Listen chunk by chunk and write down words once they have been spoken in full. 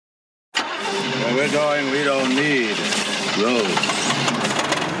Where we're going, we don't need roads.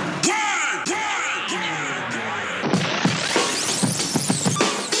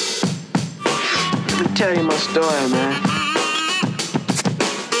 Let me tell you my story, man.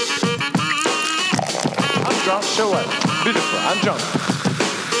 I'm drunk, so what? Beautiful, I'm drunk.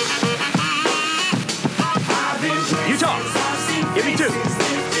 You talk. Give me two.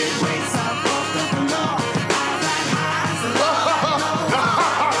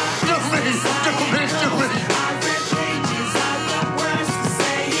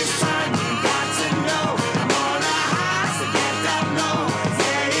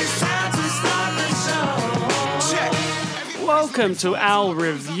 Welcome to our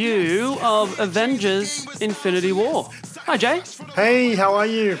review of Avengers Infinity War. Hi, Jay. Hey, how are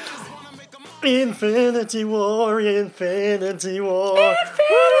you? Infinity War, Infinity War.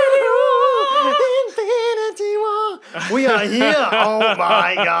 Infinity War. We are here. Oh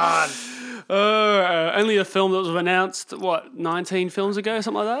my God. Only a film that was announced, 19 films ago,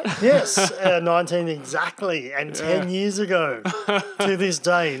 something like that? Yes, 19 exactly, and 10 years ago to this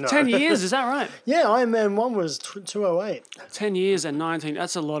day. No. 10 years, is that right? Yeah, Iron Man 1 was 208. 10 years and 19,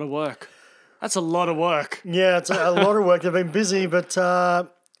 that's a lot of work. That's a lot of work. Yeah, it's a lot of work. They've been busy, but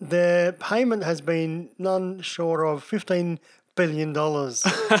their payment has been none short of $15 billion.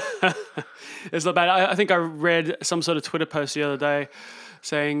 It's not bad. I think I read some sort of Twitter post the other day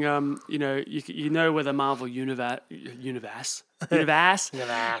saying, you know where the Marvel universe is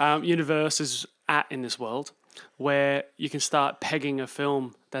at in this world, where you can start pegging a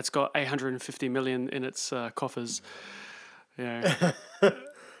film that's got 850 million in its coffers. And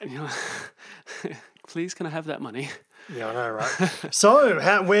you're like, please, can I have that money? Yeah, I know, right? So,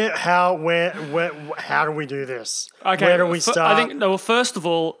 how do we do this? Okay, where do we start? I think, well, first of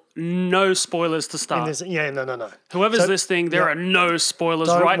all, no spoilers to start. No. Whoever's listening, there are no spoilers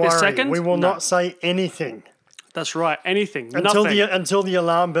Don't right worry. this second. We will not say anything. That's right, anything, until nothing. Until the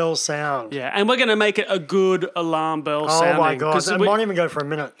alarm bells sound. Yeah, and we're going to make it a good alarm bell sounding. Oh my God, it might even go for a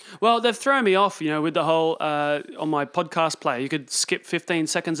minute. Well, they've thrown me off, with the whole, on my podcast player, you could skip 15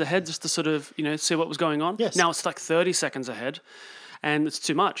 seconds ahead just to sort of, see what was going on. Yes. Now it's like 30 seconds ahead, and it's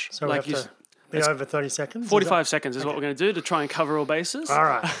too much. So we have to be over 30 seconds? 45 seconds is what we're going to do to try and cover all bases. All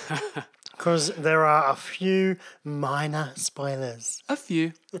right. Because there are a few minor spoilers. A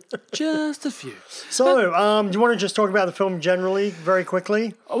few. Just a few. So, do you want to just talk about the film generally, very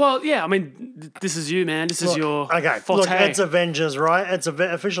quickly? Well, yeah, I mean, this is you, man. This is your forte. Look, it's Avengers, right? It's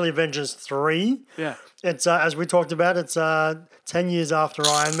officially Avengers 3. Yeah. It's, as we talked about, it's 10 years after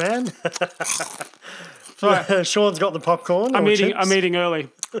Iron Man. Sorry. Sean's got the popcorn. I'm eating early.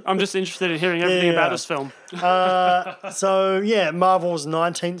 I'm just interested in hearing everything about this film. So, Marvel's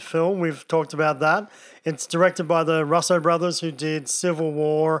 19th film. We've talked about that. It's directed by the Russo brothers who did Civil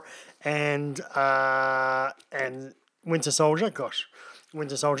War and Winter Soldier.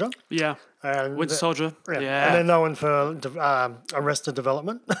 Winter Soldier. Yeah. Winter Soldier. Yeah. And they're known for Arrested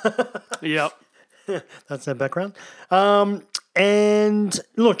Development. Yep. That's their background. And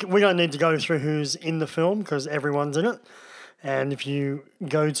look, we don't need to go through who's in the film because everyone's in it. And if you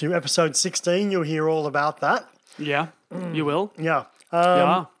go to episode 16, you'll hear all about that. Yeah, you will. Yeah.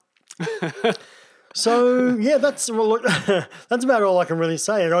 Yeah. So, that's about all I can really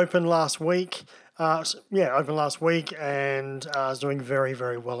say. It opened last week. And is doing very,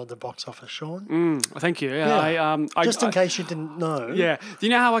 very well at the box office, Sean. Thank you. Yeah. Just in case you didn't know. Yeah. Do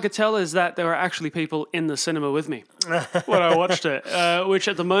you know how I could tell is that there were actually people in the cinema with me when I watched it, which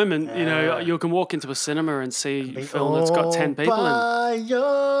at the moment, you can walk into a cinema and see a film that's got 10 people in.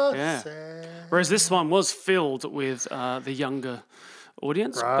 Yeah. Whereas this one was filled with the younger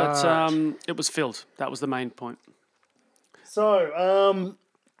audience, but it was filled. That was the main point. So,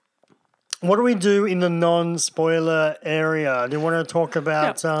 what do we do in the non-spoiler area? Do you want to talk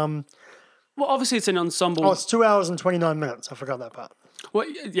about... Well, obviously it's an ensemble... Oh, it's 2 hours and 29 minutes. I forgot that part. Well,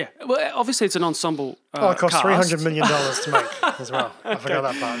 yeah. Well, obviously it's an ensemble it cost cast. $300 million to make as well. I forgot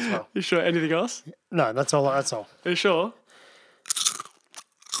that part as well. You sure? Anything else? No, that's all. Are you sure?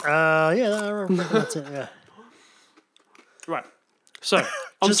 That's it, yeah. Right. So, Just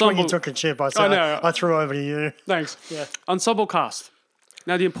ensemble... when you took a chip, I threw over to you. Thanks. Yeah. Ensemble cast.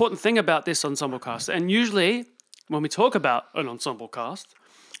 Now, the important thing about this ensemble cast, and usually when we talk about an ensemble cast,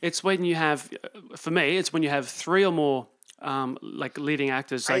 it's when you have, for me, it's when you have 3 or more leading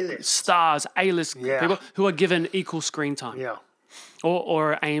actors, like stars, A-list people who are given equal screen time. Yeah.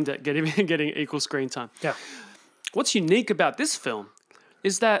 Or aimed at getting equal screen time. Yeah. What's unique about this film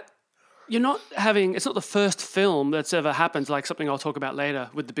is that it's not the first film that's ever happened, like something I'll talk about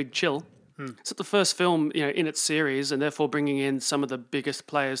later with The Big Chill. It's not the first film, in its series, and therefore bringing in some of the biggest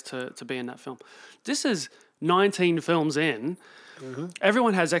players to be in that film. This is 19 films in. Mm-hmm.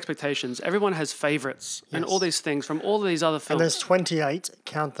 Everyone has expectations. Everyone has favorites, and all these things from all of these other films. And there's 28,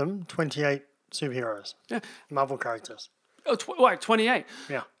 count them, 28 superheroes. Yeah. Marvel characters. Oh, wait, 28.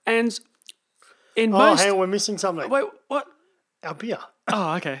 Yeah. And in Oh, most... hang on, we're missing something. Wait, what? Our beer.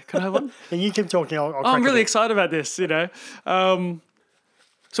 Oh, okay. Can I have one? And you keep talking, I'll I'm crack a really bit. excited about this, So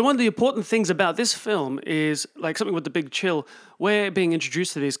one of the important things about this film is, like something with the big chill, we're being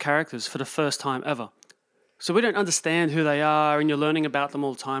introduced to these characters for the first time ever. So we don't understand who they are, and you're learning about them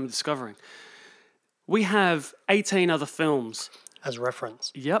all the time, discovering. We have 18 other films. As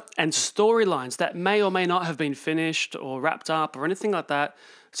reference. Yep, and storylines that may or may not have been finished or wrapped up or anything like that.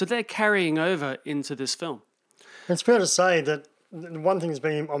 So they're carrying over into this film. It's fair to say that the one thing that's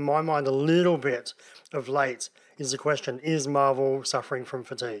been on my mind a little bit of late is the question, is Marvel suffering from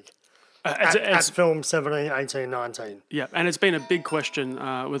fatigue? At film 17, 18, 19. Yeah, and it's been a big question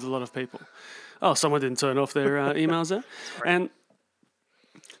with a lot of people. Oh, someone didn't turn off their emails there. And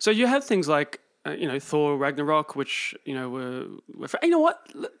so you have things like, Thor Ragnarok, which, were you know what?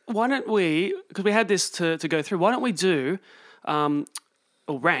 Why don't we, because we had this to go through, why don't we do or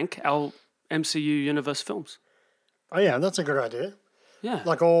rank our MCU universe films? Oh, yeah, that's a good idea. Yeah.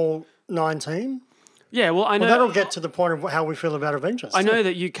 Like all 19? Yeah, well, I know... Well, that'll get to the point of how we feel about Avengers. I know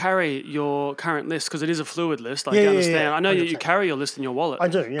that you carry your current list, because it is a fluid list, I understand. Yeah, I know that you 100%. carry your list in your wallet. I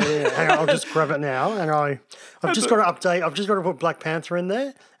do, yeah. Hang on, I'll just grab it now. And I've just got to update. I've just got to put Black Panther in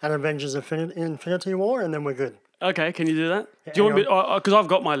there and Avengers Infinity War, and then we're good. Okay, can you do that? Do you want me... Because I've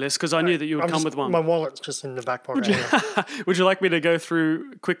got my list, because I knew that you would come with one. My wallet's just in the back pocket. Anyway. Would you like me to go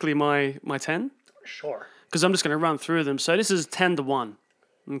through quickly my 10? Sure. Because I'm just going to run through them. So this is 10 to 1.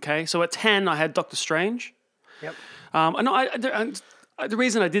 Okay, so at 10, I had Doctor Strange. Yep. And the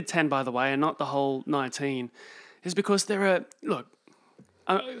reason I did 10, by the way, and not the whole 19, is because there are... Look,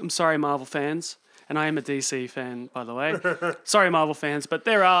 I'm sorry, Marvel fans, and I am a DC fan, by the way. Sorry, Marvel fans, but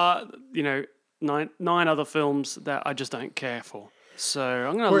there are, nine other films that I just don't care for. So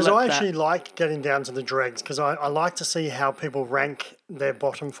I'm going to Whereas let I that... actually like getting down to the dregs because I like to see how people rank their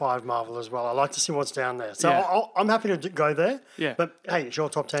bottom 5 Marvel as well. I like to see what's down there. So Yeah. I'm happy to go there. Yeah. But hey, it's your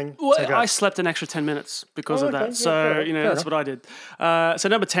top 10. Well, so go. I slept an extra 10 minutes because of okay. that. Yeah, So, fair that's enough. what I did. So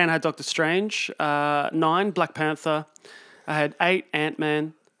number 10, I had Doctor Strange. 9, Black Panther. I had 8,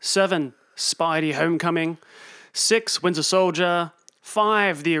 Ant-Man. 7, Spidey Homecoming. 6, Winter Soldier.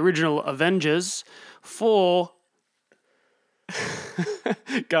 5, the original Avengers. 4,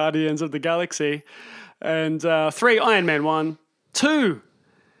 Guardians of the Galaxy. And 3, Iron Man 1. 2,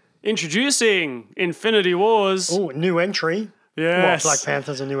 introducing Infinity Wars. Oh, new entry. Yes. Well, Black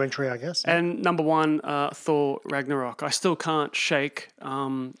Panther's a new entry, I guess. And number 1, Thor Ragnarok. I still can't shake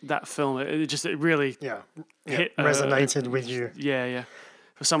that film. It really hit. Resonated with you. Yeah.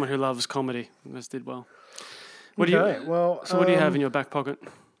 For someone who loves comedy, this did well. What do Okay, you? well, So what do you have in your back pocket?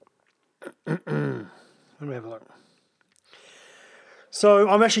 Let me have a look. So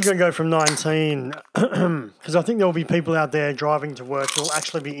I'm actually going to go from 19 because I think there will be people out there driving to work who will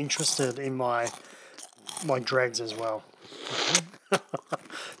actually be interested in my dregs as well.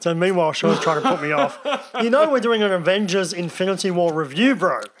 So meanwhile, Sean's trying to put me off. We're doing an Avengers Infinity War review,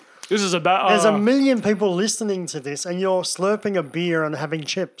 bro. This is about. There's a million people listening to this, and you're slurping a beer and having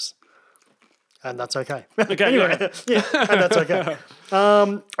chips. And that's okay. Okay, anyway, yeah. and that's okay.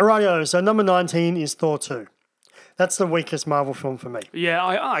 Alrighty, so number 19 is Thor 2. That's the weakest Marvel film for me. Yeah,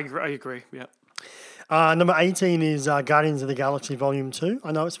 I agree. Yeah. Number 18 is Guardians of the Galaxy Volume 2.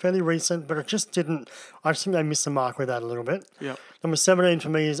 I know it's fairly recent, but I just think they missed the mark with that a little bit. Yeah. Number 17 for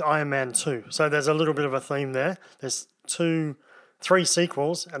me is Iron Man 2. So there's a little bit of a theme there. There's 3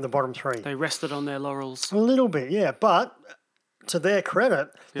 sequels and the bottom 3. They rested on their laurels. A little bit, yeah. But to their credit,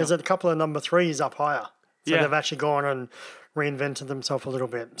 there's a couple of number 3s up higher. So they've actually gone and reinvented themselves a little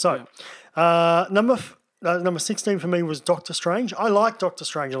bit. So number 16 for me was Doctor Strange. I like Doctor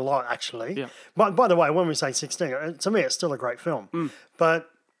Strange a lot, actually. Yeah. But by the way, when we say 16, to me it's still a great film. But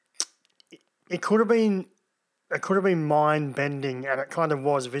it could have been mind bending, and it kind of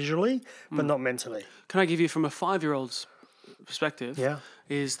was visually, but not mentally. Can I give you from a 5-year-old's perspective? Yeah.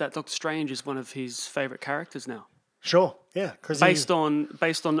 Is that Doctor Strange is one of his favorite characters now, Sure. Yeah. Because based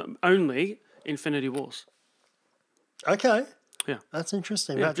on only Infinity Wars. Okay. Yeah. That's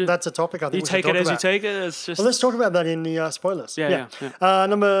interesting. Yeah, That's a topic I think You we take should it talk as about. you take it. It's just Well, let's talk about that in the spoilers. Yeah.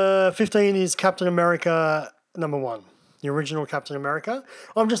 Number 15 is Captain America number 1, the original Captain America.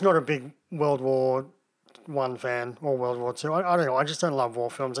 I'm just not a big World War I fan or World War II. I don't know. I just don't love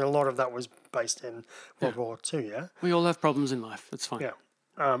war films, and a lot of that was based in World War II, yeah? We all have problems in life. It's fine. Yeah.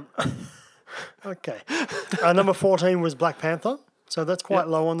 Okay. Number 14 was Black Panther. So that's quite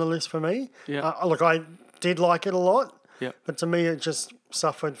low on the list for me. Yeah. Look, I did like it a lot. Yeah. But to me, it just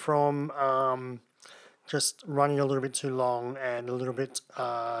suffered from just running a little bit too long and a little bit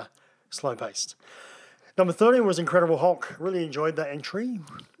slow-paced. Number 13 was Incredible Hulk. Really enjoyed that entry.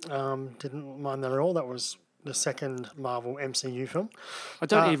 Didn't mind that at all. That was the second Marvel MCU film. I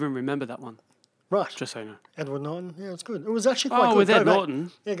don't even remember that one, Right. just so you know. Edward Norton. Yeah, it's good. It was actually quite good. With Go Ed back.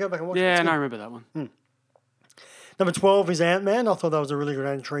 Norton. Yeah, go back and watch it. Yeah, It's and good. I remember that one. Number 12 is Ant-Man. I thought that was a really good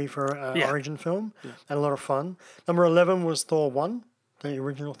entry for an Yeah. origin film and a lot of fun. Number 11 was Thor 1, the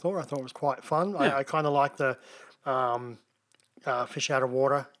original Thor. I thought it was quite fun. Yeah. I kind of like the fish out of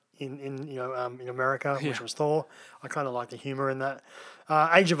water in America, which was Thor. I kind of like the humor in that.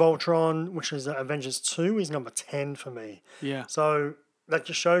 Age of Ultron, which is Avengers 2, is number 10 for me. Yeah. So that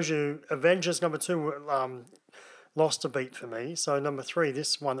just shows you Avengers number 2 lost a beat for me. So number 3,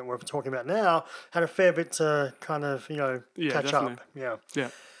 this one that we're talking about now, had a fair bit to kind of, catch definitely. up. Yeah. Yeah.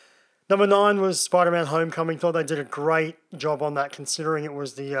 Number 9 was Spider-Man Homecoming. Thought they did a great job on that, considering it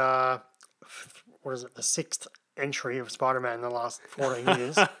was the, the 6th entry of Spider-Man in the last 14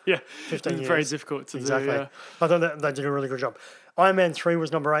 years. Yeah. 15 It's very years. difficult to Exactly. do. Yeah. I thought that they did a really good job. Iron Man 3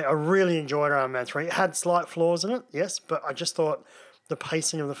 was number 8. I really enjoyed Iron Man 3. It had slight flaws in it, yes, but I just thought the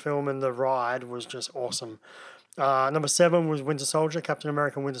pacing of the film and the ride was just awesome. Number 7 was Winter Soldier, Captain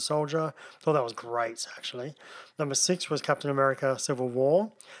America Winter Soldier. Thought that was great, actually. Number 6 was Captain America Civil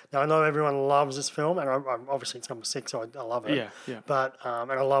War. Now, I know everyone loves this film, and obviously it's number 6, so I love it. Yeah, yeah. But,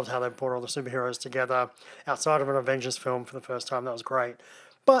 and I loved how they brought all the superheroes together outside of an Avengers film for the first time. That was great.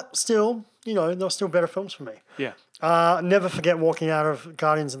 But still, there were still better films for me. Yeah. Never forget walking out of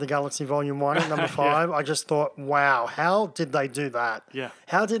Guardians of the Galaxy Volume 1 at number 5. I just thought, wow, how did they do that? Yeah.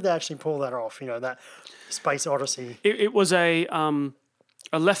 How did they actually pull that off? That Space Odyssey. It was a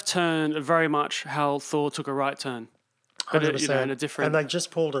left turn, very much how Thor took a right turn. But 100%. in a different. And they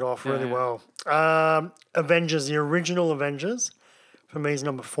just pulled it off really yeah. well. Avengers, the original Avengers, for me is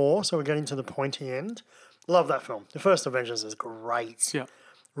number 4. So we're getting to the pointy end. Love that film. The first Avengers is great. Yeah.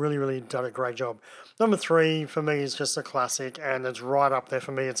 Really, really done a great job. Number 3 for me is just a classic, and it's right up there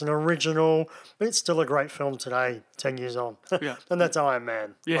for me. It's an original, but it's still a great film today, 10 years on. Yeah. And that's Iron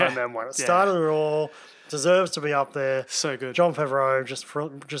Man. Yeah. Iron Man 1. It Yeah. started it all. Deserves to be up there. So good. Jon Favreau,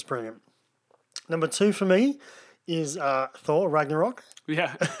 just brilliant. Number 2 for me is Thor Ragnarok,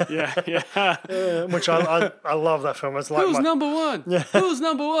 Yeah. Yeah. Yeah. which I love that film. It's like Who's my, number one? Who's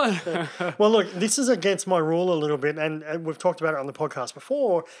number one? Well, look, this is against my rule a little bit, and we've talked about it on the podcast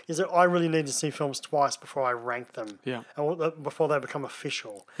before, is that I really need to see films twice before I rank them. Yeah. And before they become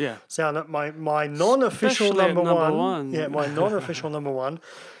official. Yeah. So my non-official Especially at number number one. one. Yeah, my non-official number 1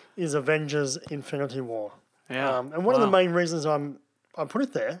 is Avengers Infinity War. Yeah. And one of the Wow. main reasons I put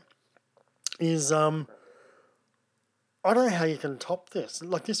it there is I don't know how you can top this.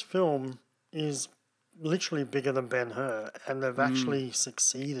 Like, this film is literally bigger than Ben-Hur, and they've actually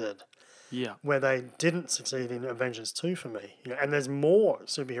succeeded Yeah. where they didn't succeed in Avengers 2 for me. And there's more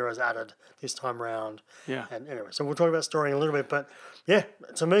superheroes added this time round. Yeah. And anyway, so we'll talk about story in a little bit, but yeah,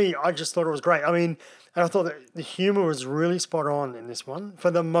 to me, I just thought it was great. I mean, and I thought that the humor was really spot on in this one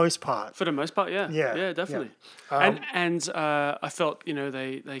for the most part. For the most part, yeah. Yeah, Yeah, definitely. yeah. And I felt,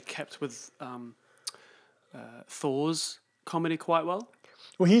 they kept with Thor's comedy quite well.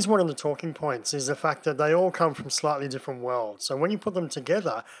 Well, here's one of the talking points is the fact that they all come from slightly different worlds. So when you put them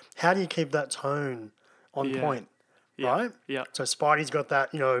together, how do you keep that tone on Yeah. point, Yeah. right? Yeah. So Spidey's got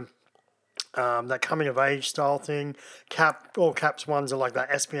that, that coming of age style thing. All Cap's ones are like that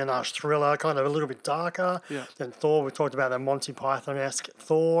espionage thriller, kind of a little bit darker. Yeah. Then Thor, we talked about that Monty Python-esque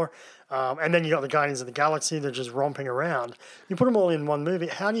Thor. And then you got the Guardians of the Galaxy, they're just romping around. You put them all in one movie.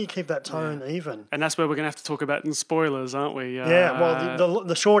 How do you keep that tone even? And that's where we're going to have to talk about in spoilers, aren't we? Yeah, well,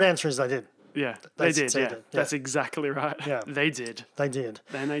 the short answer is they did. Yeah, they they did. Yeah. succeeded, yeah. That's exactly right. Yeah. They did. They did.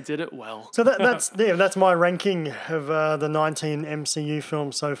 And they did it well. So that's my ranking of the 19 MCU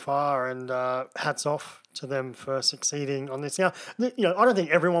films so far, and hats off to them for succeeding on this. Now, I don't think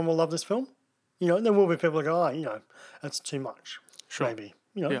everyone will love this film. There will be people that go, that's too much. Sure. Maybe.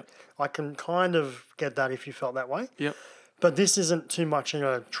 Yeah. I can kind of get that if you felt that way. Yep. But this isn't too much in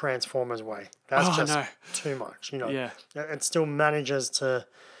a Transformers way. That's Oh, just no. too much. Yeah. It still manages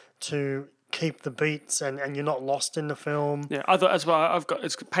to keep the beats, and you're not lost in the film. Yeah, I thought as well.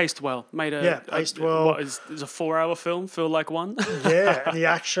 It's paced well. Paced well. What is a 4-hour film feel like one? Yeah, the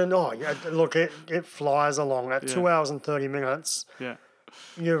action. Oh, yeah. Look, it flies along at 2 hours and 30 minutes. Yeah.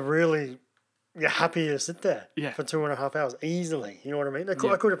 You're happy to sit there Yeah. for 2.5 hours easily. You know what I mean? I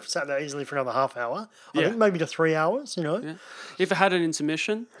Yeah. could have sat there easily for another half hour. I Yeah. think maybe to 3 hours. Yeah. If it had an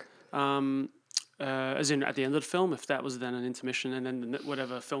intermission, as in at the end of the film, if that was then an intermission and then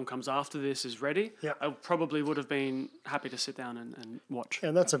whatever film comes after this is ready, Yeah. I probably would have been happy to sit down and watch.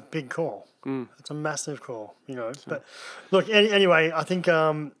 Yeah, that's a big call. That's a massive call, you know. But look, anyway, I think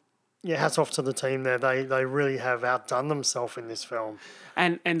hats off to the team there. They really have outdone themselves in this film.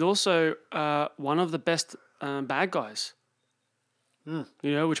 And also one of the best bad guys. You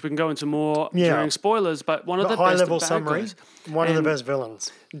know, which we can go into more during spoilers, but one of the high best level bad summary, guys. one of the And best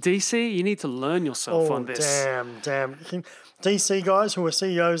villains. DC, you need to learn yourself on this. Damn. DC guys who are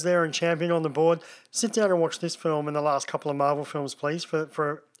CEOs there and champion on the board, sit down and watch this film and the last couple of Marvel films, please,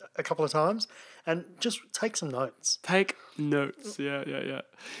 for a couple of times, and just take some notes. Take notes. Yeah.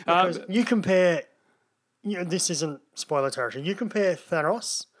 Because you compare, this isn't spoiler territory, you compare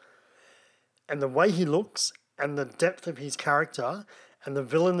Thanos and the way he looks and the depth of his character and the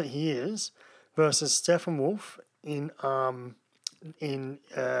villain that he is versus Steppenwolf in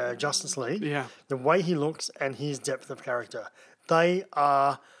Justice League. Yeah. The way he looks and his depth of character. They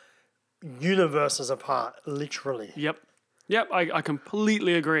are universes apart, literally. Yep, I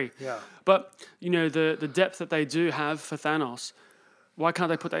completely agree. Yeah. But, the depth that they do have for Thanos, why can't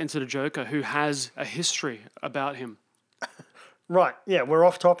they put that into the Joker, who has a history about him? Right, yeah, we're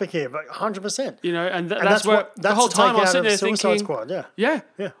off topic here, but 100%. And that's where the whole time I was sitting there Suicide thinking... Squad, yeah.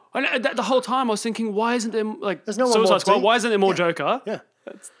 Yeah. And the whole time I was thinking, why isn't there, There's no one Suicide more Squad, deep. why isn't there more Joker? Yeah.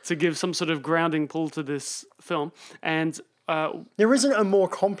 To give some sort of grounding pull to this film. And... there isn't a more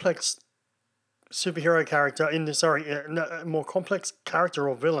complex superhero character in this, a more complex character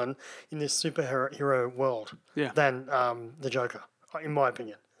or villain in this superhero world than the Joker, in my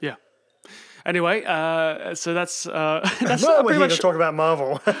opinion. Yeah. Anyway, so that's Well, we're pretty here much to talk about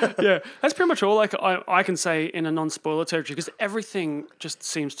Marvel. yeah. That's pretty much all I can say in a non-spoiler territory, because everything just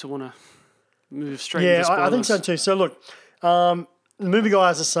seems to want to move straight into spoilers. I think so too. So look, movie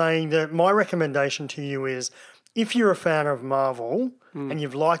guys are saying that my recommendation to you is, if you're a fan of Marvel and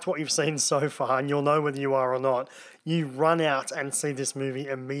you've liked what you've seen so far, and you'll know whether you are or not, you run out and see this movie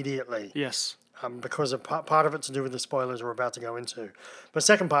immediately. Yes. Because of part of it to do with the spoilers we're about to go into. But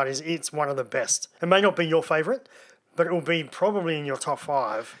second part is, it's one of the best. It may not be your favourite, but it will be probably in your top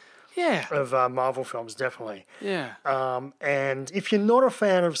 5 of Marvel films, definitely. Yeah. And if you're not a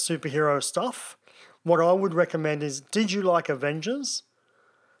fan of superhero stuff, what I would recommend is, did you like Avengers?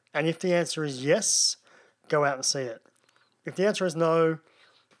 And if the answer is yes, go out and see it. If the answer is no,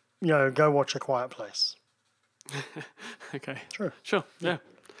 go watch A Quiet Place. Okay. True. Sure. Yeah.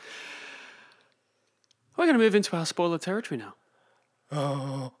 We're going to move into our spoiler territory now.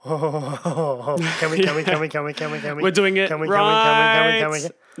 Can we? We're doing it Can we?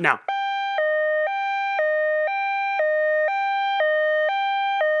 now.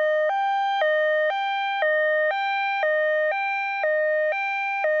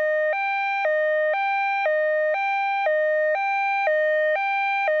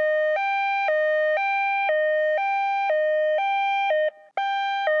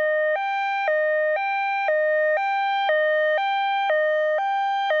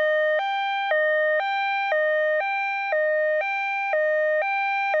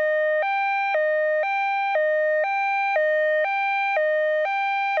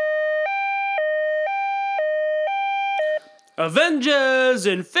 Avengers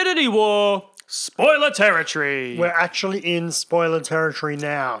Infinity War spoiler territory. We're actually in spoiler territory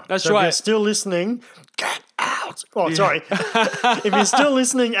now. That's so right. If you're still listening, get out. Oh, sorry. If you're still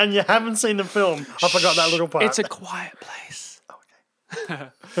listening and you haven't seen the film, I forgot that little part. It's A Quiet Place.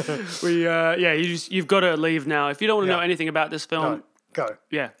 You've got to leave now. If you don't want to know anything about this film, No, go.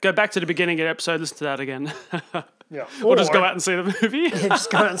 go back to the beginning of the episode, listen to that again. Yeah. Or just go out and see the movie.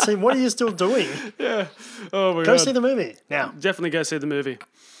 Just go out and see. What are you still doing? Oh my Go God. see the movie now. Definitely go see the movie.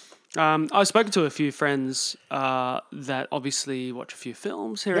 I've spoken to a few friends that obviously watch a few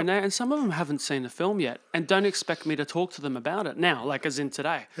films here and there, and some of them haven't seen a film yet and don't expect me to talk to them about it now, like as in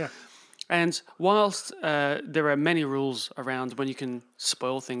today. Yeah. And whilst there are many rules around when you can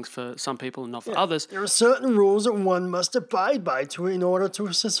spoil things for some people and not for others, There are certain rules that one must abide by in order to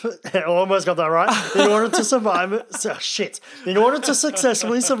I almost got that right. In order to survive In order to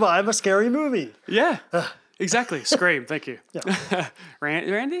successfully survive a scary movie. yeah, exactly. Scream, thank you. Yeah.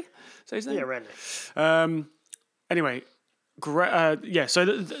 Randy? Say his name? Yeah, Randy. Anyway, so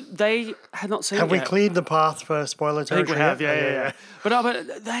they had not seen Have it we yet. cleared the path for spoiler I think territory? we have, yet? yeah.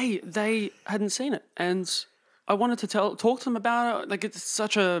 But they hadn't seen it, and I wanted to talk to them about it. Like, it's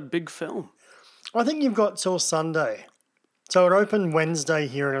such a big film. I think you've got till Sunday. So it opened Wednesday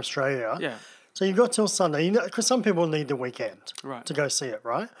here in Australia. Yeah. So you've got till Sunday, because some people need the weekend Right. to go see it,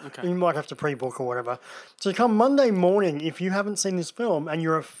 right? Okay. You might have to pre-book or whatever. So come Monday morning, if you haven't seen this film and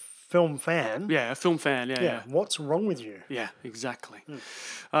you're a film fan. Yeah, a film fan. Yeah. What's wrong with you? Yeah, exactly.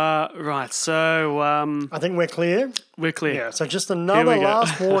 Right, so I think we're clear. we're clear. Yeah, so just another Here we go.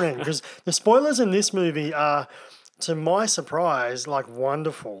 last warning, because the spoilers in this movie are, to my surprise, like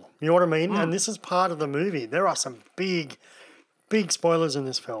wonderful. You know what I mean? And this is part of the movie. There are some big spoilers in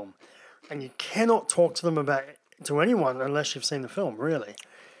this film, and you cannot talk to them about to anyone unless you've seen the film, really.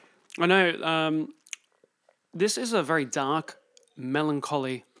 I know. This is a very dark,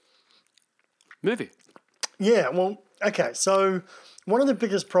 melancholy movie. Yeah, well, okay, so one of the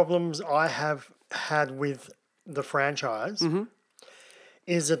biggest problems I have had with the franchise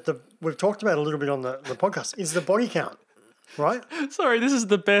is that we've talked about a little bit on the podcast, is the body count, right? Sorry, this is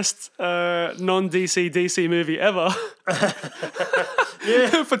the best non-DC movie ever.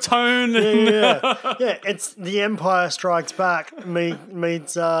 Yeah. For tone. Yeah, it's The Empire Strikes Back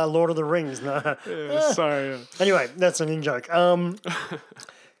meets Lord of the Rings. No. Sorry. Anyway, that's an in-joke.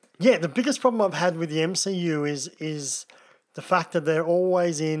 Yeah, the biggest problem I've had with the MCU is the fact that they're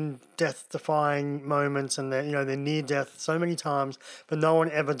always in death-defying moments, and they're near death so many times, but no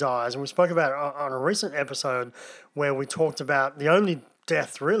one ever dies. And we spoke about it on a recent episode where we talked about the only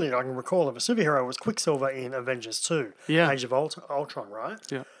death really that I can recall of a superhero was Quicksilver in Avengers 2, Age of Ultron, right?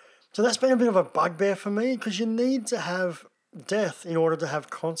 Yeah. So that's been a bit of a bugbear for me, because you need to have death in order to have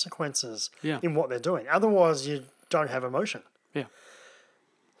consequences in what they're doing. Otherwise, you don't have emotion. Yeah.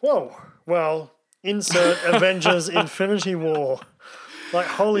 Whoa. Well, insert Avengers Infinity War. Like,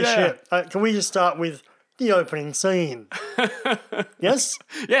 holy shit. Can we just start with the opening scene? Yes?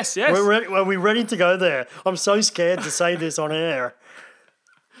 Yes. Are we ready to go there? I'm so scared to say this on air.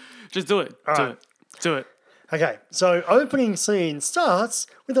 Just do it. Do it. Okay, so opening scene starts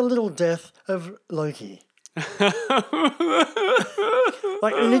with a little death of Loki.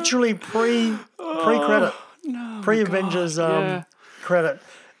 Like literally pre-credit, pre-Avengers credit.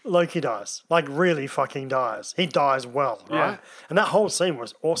 Loki dies, like really fucking dies. He dies well, right? Yeah. And that whole scene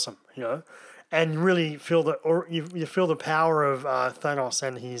was awesome, and really feel you feel the power of Thanos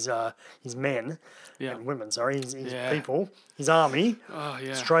and his men and women. Sorry, his people, his army. Oh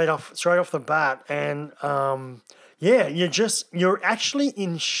yeah. Straight off the bat, and you're actually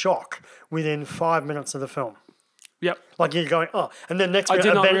in shock within 5 minutes of the film. Yep. Like you're going, oh, and then next I minute,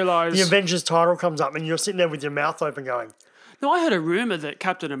 did not realise the Avengers title comes up, and you're sitting there with your mouth open, going, No, I heard a rumor that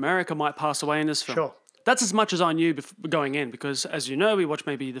Captain America might pass away in this film. Sure. That's as much as I knew going in, because as you know, we watched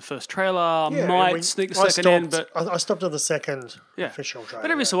maybe the first trailer, Yeah, might sneak the second in, but I stopped at the second official trailer.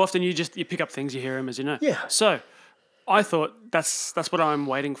 But every so often you pick up things, you hear them, as you know. Yeah. So I thought that's what I'm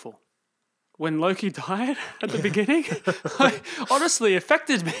waiting for. When Loki died at the beginning, honestly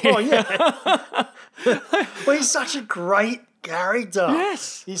affected me. Oh yeah. Well, he's such a great character.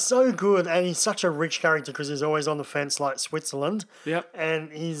 Yes. He's so good, and he's such a rich character because he's always on the fence like Switzerland. Yep.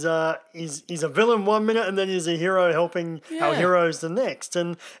 And he's a villain 1 minute, and then he's a hero helping our heroes the next.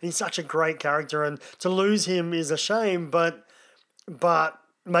 And he's such a great character, and to lose him is a shame, but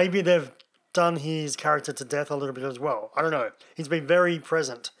maybe they've done his character to death a little bit as well. I don't know. He's been very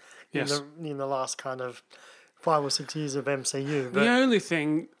present in the last kind of 5 or 6 years of MCU. But The only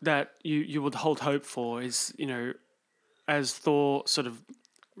thing that you would hold hope for is, as Thor sort of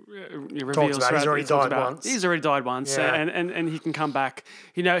reveals, he's already died once. He's already died once, Yeah. and he can come back.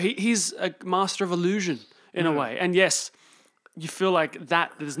 He's a master of illusion in a way, and yes, you feel like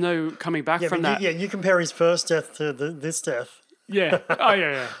that. There's no coming back from that. You compare his first death to this death. Yeah. Oh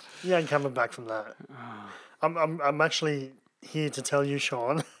yeah. You ain't coming back from that. I'm actually here to tell you,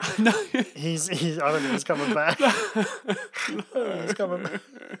 Sean. No. He's I don't think he's coming back. He's coming back.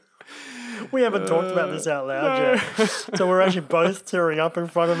 We haven't talked about this out loud yet. So we're actually both tearing up in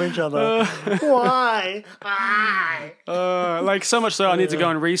front of each other. Why? Like so much so, I need to go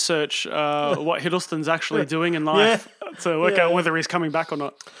and research what Hiddleston's actually doing in life to work out whether he's coming back or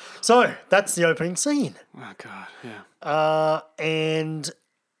not. So that's the opening scene. Oh God, yeah. And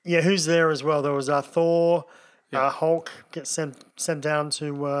who's there as well? There was Thor, Hulk gets sent down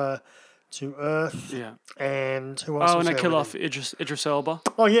to Earth. Yeah. And who else? Oh, was and I there kill with off Idris Elba. him?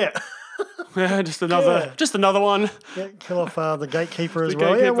 Oh yeah. Yeah, just another one. Yeah, kill off the gatekeeper as The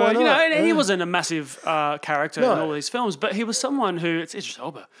well. gatekeeper. Yeah, why not? And he wasn't a massive character No. in all these films, but he was someone who it's Idris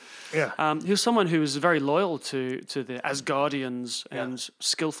Elba. Yeah. He was someone who was very loyal to the Asgardians and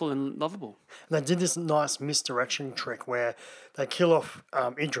skillful and lovable. And they did this nice misdirection trick where they kill off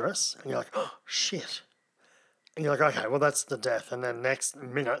Idris, and you're like, oh shit. And you're like, okay, well that's the death. And then next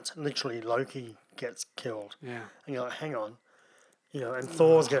minute, literally Loki gets killed. Yeah. And you're like, hang on. And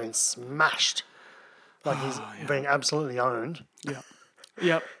Thor's getting smashed. Like he's being absolutely owned. Yeah.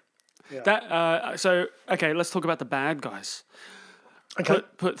 Yep. That so okay, let's talk about the bad guys. Okay.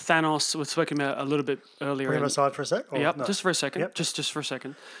 Put Thanos. We're talking about a little bit earlier. Put him aside for a sec? Or Yep, no? just for a second. Yep. Just for a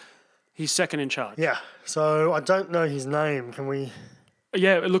second. He's second in charge. Yeah. So I don't know his name. Can we?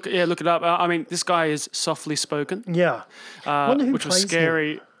 Yeah, look it up. I mean, this guy is softly spoken, Yeah. Wonder who which was plays him.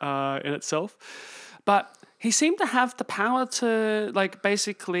 scary in itself. But he seemed to have the power to, like,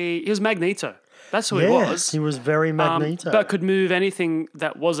 basically, he was Magneto. That's who he Yes, was. he was very Magneto. But could move anything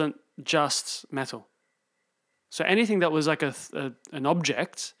that wasn't just metal. So anything that was like an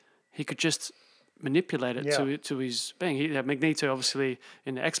object, he could just manipulate it Yeah. to his being. Magneto, obviously,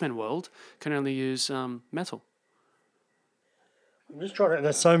 in the X-Men world, can only use metal. I'm just trying to.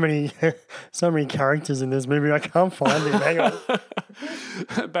 There's so many, so many characters in this movie. I can't find him. Hang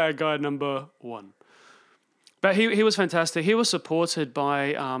on. Bad guy number 1. But he was fantastic. He was supported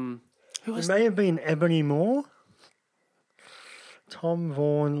by who It was may have been Ebony Moore, Tom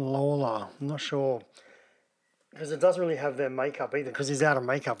Vaughan Lawler. I'm not sure because it doesn't really have their makeup either. Because he's out of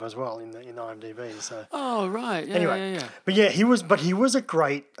makeup as well in IMDb. So Oh right, yeah, anyway, yeah. but yeah, he was a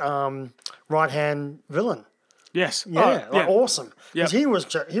great right hand villain. Yes. Yeah, Oh, awesome. Yep.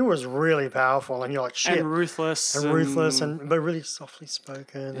 Because he was really powerful, and you're like shit. And ruthless. And ruthless, but really softly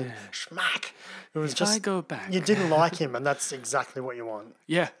spoken, and schmack. It was If I just go back. you didn't like him, and that's exactly what you want.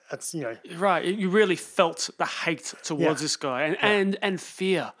 Yeah. That's Right. You really felt the hate towards Yeah. this guy and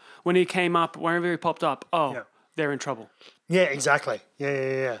fear when he came up, wherever he popped up. Oh, Yeah. they're in trouble. yeah, exactly.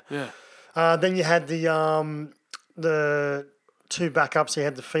 Yeah. Yeah. Then you had the two backups. You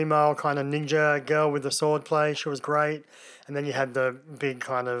had the female kind of ninja girl with the sword play. She was great, and then you had the big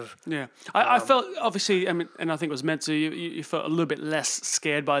kind of Yeah. I felt, obviously, I mean, and I think it was meant to, you felt a little bit less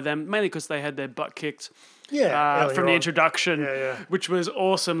scared by them, mainly because they had their butt kicked earlier from the on. introduction, Yeah. which was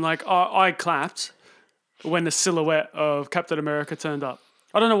awesome. Like, I clapped when the silhouette of Captain America turned up.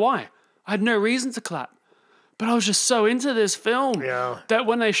 I don't know why. I had no reason to clap. But I was just so into this film that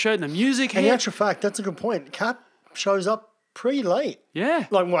when they showed the music In hit, actual fact, that's a good point. Cap shows up pretty late. yeah.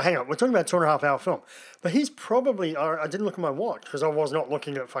 Like, well, hang on. We're talking about 2.5 hour film, but he's probably. I didn't look at my watch because I was not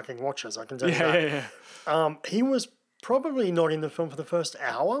looking at fucking watches. I can tell you that. Yeah. He was probably not in the film for the first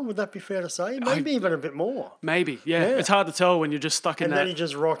hour. Would that be fair to say? Maybe even a bit more. Maybe, yeah. It's hard to tell when you're just stuck in And that. then he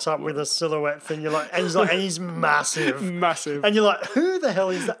just rocks up with a silhouette thing. You're like, and he's massive. Massive. And you're like, who the hell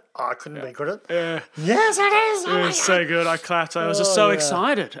is that? Oh, I couldn't be good at it. Yeah. Yes, it is. Oh It my was so good. I clapped. I was just Oh, so yeah.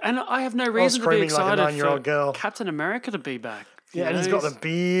 excited. And I have no reason to be screaming like a excited 9-year-old for girl. Captain America to be back. Yeah, You and know, he's got the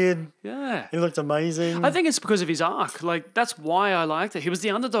beard. Yeah. He looked amazing. I think it's because of his arc. Like, that's why I liked it. He was the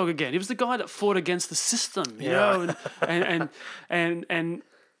underdog again. He was the guy that fought against the system, you know, and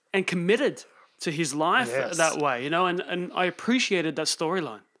committed to his life Yes. that way, you know, and I appreciated that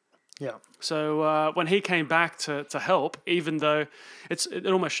storyline. Yeah. So when he came back to help, even though it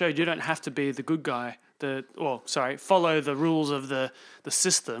almost showed you don't have to be the good guy, follow the rules of the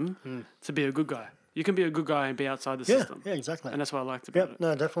system to be a good guy. You can be a good guy and be outside the system. Yeah, exactly. And that's what I liked about Yep, it.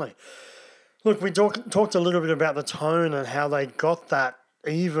 no, definitely. Look, we talked a little bit about the tone and how they got that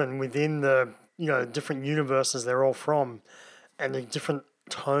even within the different universes they're all from, and the different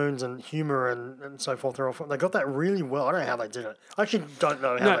tones and humor and so forth they're all from. They got that really well. I don't know how they did it. I actually don't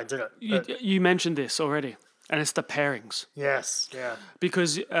know how they did it. but You mentioned this already, and it's the pairings. yes, yeah,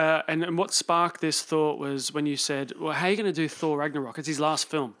 Because, and what sparked this thought was when you said, well, how are you going to do Thor Ragnarok? It's his last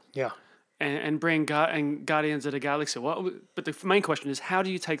film. yeah. And bring Guardians of the Galaxy. But the main question is, how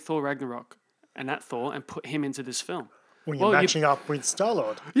do you take Thor Ragnarok and that Thor and put him into this film? Well, you're matching up with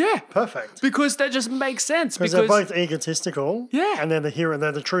Star-Lord. Yeah. Perfect. Because that just makes sense. Because they're both egotistical. Yeah. And they're the hero.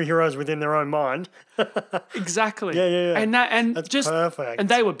 They're the true heroes within their own mind. Exactly. Yeah. And That's just perfect. And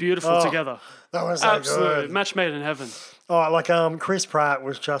they were beautiful together. That was so Absolutely. good. Match made in heaven. Oh, like Chris Pratt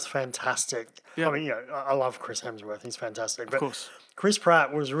was just fantastic. Yeah. I mean, I love Chris Hemsworth. He's fantastic. But Of course. Chris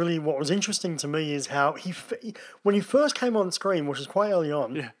Pratt was really, what was interesting to me is how when he first came on screen, which was quite early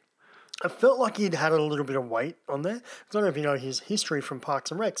on, Yeah. I felt like he'd had a little bit of weight on there. I don't know if you know his history from Parks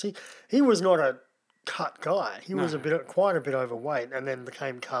and Recs. He was not a cut guy. He was quite a bit overweight, and then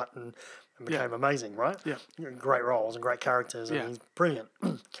became cut and became amazing, right? Yeah. Great roles and great characters, and Yeah. he's brilliant.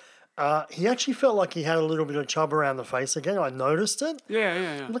 He actually felt like he had a little bit of chub around the face again. I noticed it.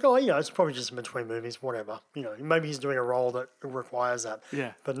 Yeah. Like, it's probably just in between movies, whatever. Maybe he's doing a role that requires that.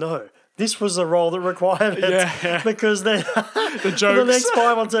 Yeah. But no, this was the role that required it. Yeah. Because then The for jokes. the next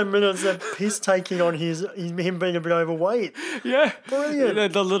 5 or 10 minutes, they're piss taking on him being a bit overweight. Yeah.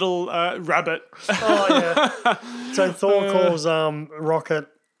 Brilliant. The little rabbit. Oh, yeah. So Thor calls Rocket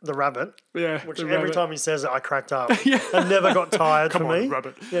the rabbit. Yeah. Which the every rabbit. time he says it, I cracked up. And never got tired Come for on, me.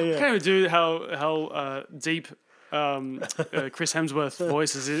 rabbit. Yeah. I can't even do how deep Chris Hemsworth's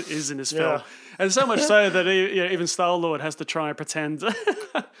voice is in this Yeah. film, and so much so that even Star-Lord has to try and pretend.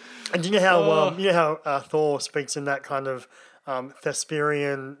 And you know how Thor speaks in that kind of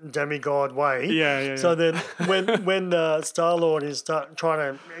Thesperian demigod way. Yeah. So then when Star-Lord is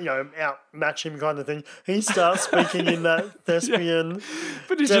trying to outmatch him kind of thing, he starts speaking in that Thespian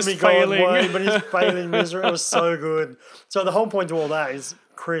But he's just demigod failing. way, but he's failing miserably. It was so good. So the whole point to all that is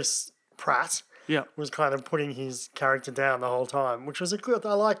Chris Pratt Yeah. was kind of putting his character down the whole time, which was good.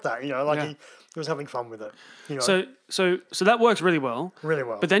 I like that. He was having fun with it. So that works really well. Really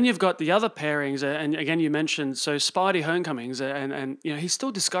well. But then you've got the other pairings, and again you mentioned Spidey Homecomings, and he's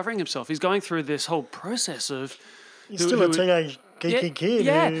still discovering himself. He's going through this whole process of he's still a teenage geeky kid.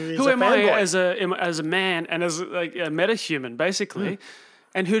 Yeah, Who is who a am I fanboy. as a man and as like a metahuman basically?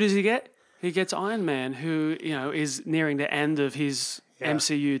 And who does he get? He gets Iron Man, who is nearing the end of his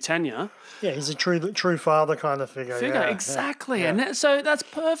MCU tenure. Yeah, he's a true father kind of figure. Yeah, exactly, yeah. and so that's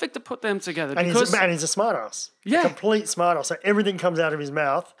perfect to put them together And because he's a smart ass. Yeah. A complete smart ass. So everything comes out of his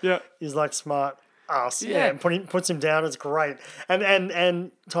mouth. Yeah. He's like smart ass. Yeah. And puts him down. It's great.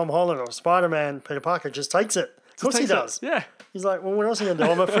 And Tom Holland or Spider-Man, Peter Parker just takes it. Of course he does. Yeah. He's like, well, what else are you going to do?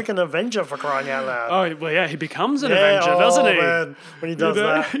 I'm a freaking Avenger for crying out loud. Oh well, yeah. He becomes an Avenger, doesn't he? Man, when he does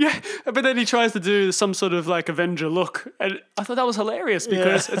that. Yeah, but then he tries to do some sort of like Avenger look, and I thought that was hilarious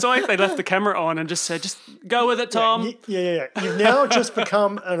because it's like they left the camera on and just said, "Just go with it, Tom." Yeah. You've now just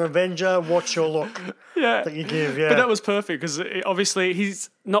become an Avenger. What's your look Yeah. that you give? Yeah. But that was perfect because obviously he's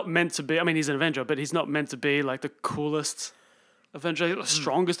not meant to be. I mean, he's an Avenger, but he's not meant to be like the coolest Avenger, the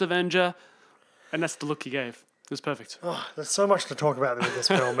strongest Avenger, and that's the look he gave. It was perfect. There's so much to talk about with this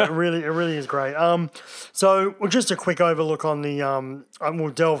film. It really is great. So just a quick overlook on the. We'll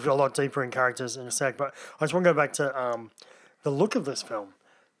delve a lot deeper in characters in a sec, but I just want to go back to the look of this film.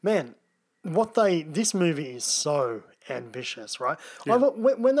 Man, this movie is so ambitious, right? Yeah.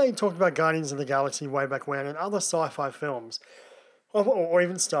 When they talked about Guardians of the Galaxy way back when and other sci-fi films, or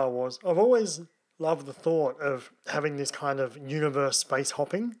even Star Wars, I've always loved the thought of having this kind of universe space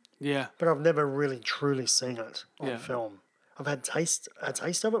hopping. Yeah. But I've never really truly seen it on Yeah. film. I've had a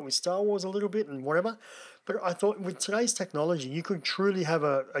taste of it with Star Wars a little bit and whatever. But I thought with today's technology, you could truly have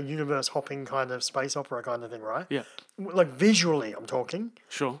a universe hopping kind of space opera kind of thing, right? Yeah. Like visually, I'm talking.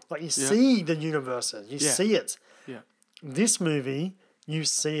 Sure. Like you Yeah. see the universes, you see it. Yeah. This movie, you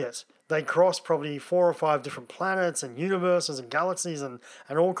see it. They cross probably 4 or 5 different planets and universes and galaxies and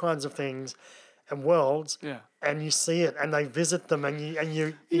all kinds of things and worlds. Yeah. And you see it, and they visit them, and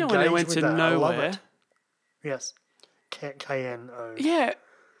you You know when they engage went with to that. I love nowhere? it. Yes, KNO. Yeah.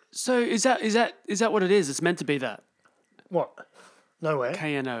 So is that what it is? It's meant to be that What? Nowhere.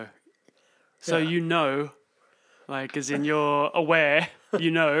 KNO. So Yeah. like as in you're aware,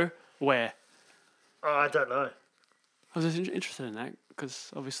 where. I don't know. I was just interested in that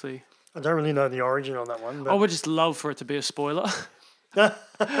because obviously I don't really know the origin on that one. But I would just love for it to be a spoiler.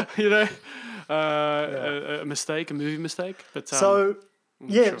 A mistake, a movie mistake. But so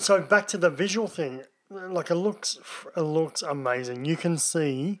sure. So back to the visual thing. Like it looks amazing. You can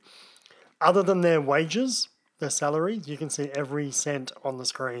see, other than their wages, their salaries, you can see every cent on the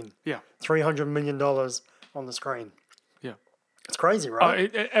screen. yeah, $300 million on the screen. yeah. It's crazy,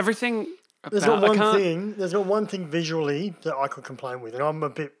 right? Everything. There's about, not I can't- thing. There's not one thing visually that I could complain with, and I'm a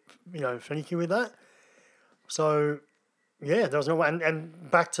bit, finicky with that. So, yeah, there was no one. And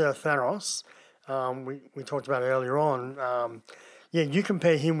back to Thanos, we talked about it earlier on. You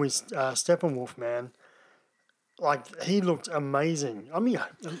compare him with Steppenwolf, man. Like he looked amazing. I mean,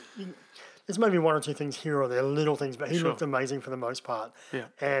 there's maybe 1 or 2 things here or there, little things, but he Sure. looked amazing for the most part. Yeah.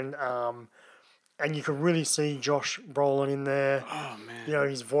 And you could really see Josh Brolin in there. Oh man.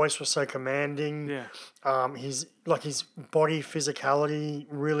 His voice was so commanding. Yeah. His body physicality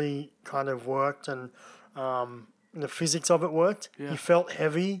really kind of worked, and the physics of it worked. Yeah. He felt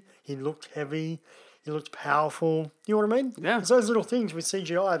heavy. He looked heavy. He looked powerful. You know what I mean? Yeah. It's those little things with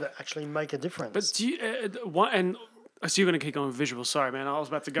CGI that actually make a difference. But do you what and so you're going to keep going with visuals? Sorry, man. I was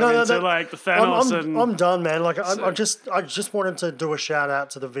about to go No, into like the Thanos I'm done, man. Like I just wanted to do a shout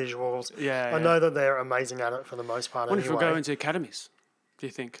out to the visuals. Yeah, I know that they're amazing at it for the most part. I wonder if we'll go Anyway. into academies. Do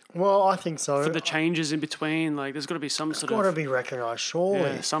you think Well, I think so. for the changes in between? Like, there's got to be some sort Got to of be recognised,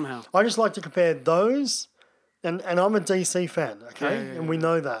 surely. somehow. I just like to compare those, and I'm a DC fan, okay? Yeah, and we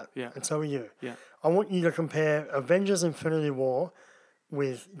know that. Yeah. And so are you. Yeah. I want you to compare Avengers Infinity War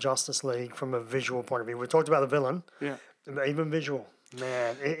with Justice League from a visual point of view. We talked about the villain, Yeah. but even visual.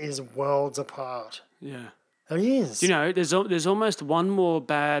 Man, it is worlds apart. Yeah. It is. You know, there's almost one more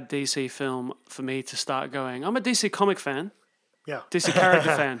bad DC film for me to start going. I'm a DC comic fan, yeah. DC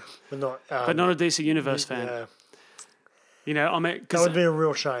character fan, But not, but not a DC Universe fan. Yeah. You know, That would be a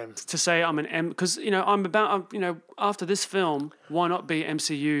real shame. to say I'm an M because after this film, why not be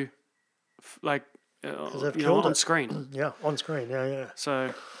MCU like they've you know, killed on it. screen? Yeah, on screen. Yeah.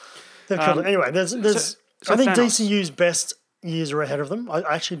 So They've killed it. Anyway, there's. so I think Thanos. DCU's best years are ahead of them. I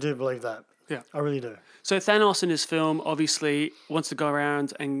actually do believe that. Yeah. I really do. So Thanos in his film obviously wants to go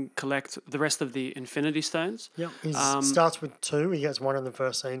around and collect the rest of the Infinity Stones. Yeah, he starts with 2. He gets 1 in the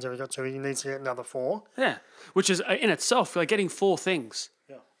first scene, so he got 2. He needs to get another 4. Yeah, which is in itself like getting 4 things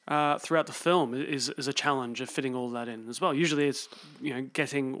throughout the film is a challenge of fitting all that in as well. Usually it's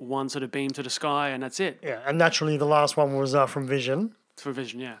getting one sort of beam to the sky and that's it. Yeah, and naturally the last one was from Vision. For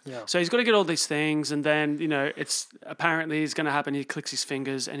Vision, yeah. So he's got to get all these things, and then it's apparently it's going to happen. He clicks his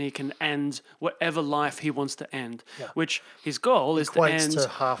fingers, and he can end whatever life he wants to end. Which his goal is to Equates end to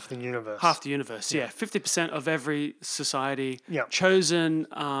half the universe. half the universe. Yeah, 50% of every society Yeah. chosen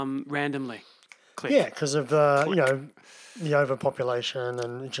randomly. Click. Yeah, because of the overpopulation,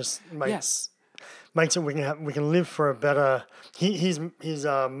 and it just makes it we can live for a better. His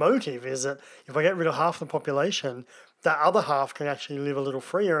motive is that if I get rid of half the population, that other half can actually live a little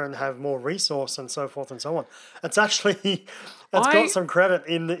freer and have more resource and so forth and so on. It's actually got some credit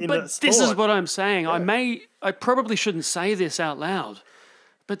in the But this is what I'm saying. I probably shouldn't say this out loud,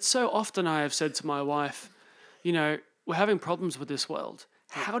 but so often I have said to my wife, we're having problems with this world.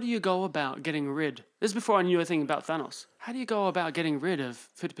 How do you go about getting rid? This is before I knew anything about Thanos. How do you go about getting rid of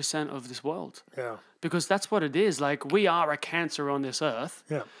 50% of this world? Yeah. Because that's what it is. Like, we are a cancer on this earth.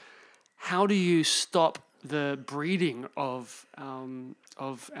 Yeah. How do you stop the breeding of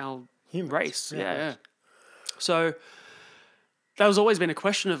our Humans. race? Yeah. So that has always been a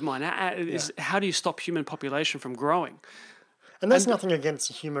question of mine. How do you stop human population from growing? And that's nothing against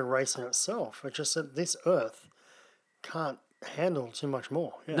the human race in itself. It's just that this Earth can't handle too much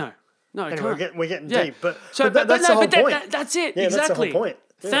more. Yeah. No, it Anyway, can't. we're getting Yeah. deep, but So, that's the whole point. That's it. Yeah, exactly. that's the whole point.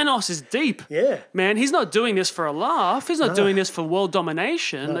 Yeah. Thanos is deep. Yeah. Man, he's not doing this for a laugh. He's not doing this for world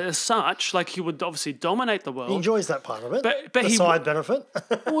domination as such. Like, he would obviously dominate the He world. enjoys that part of it. But the he- side benefit.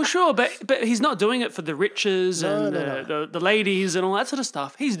 Well, sure, but he's not doing it for the riches and No. The ladies and all that sort of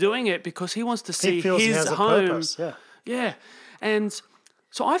stuff. He's doing it because he wants to see He feels his he has a home. purpose. Yeah. Yeah. And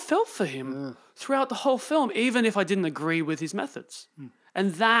so I felt for him throughout the whole film, even if I didn't agree with his methods.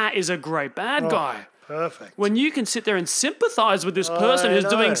 And that is a great bad guy. Perfect. When you can sit there and sympathize with this person I who's know.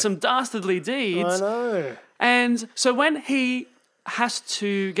 doing some dastardly I deeds. know. And so when he has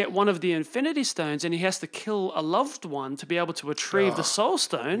to get one of the Infinity Stones and he has to kill a loved one to be able to retrieve the Soul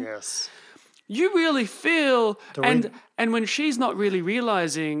Stone, Yes. you really feel and when she's not really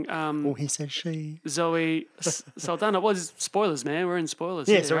realizing Oh, he said she. Zoe Saldana, well, it's spoilers, man. We're in spoilers.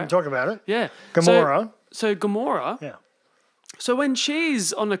 Yeah, here, so we right? can talk about it. Yeah. Gamora. So Gamora. Yeah. So when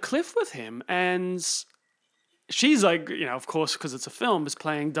she's on a cliff with him and she's like, of course, because it's a film, is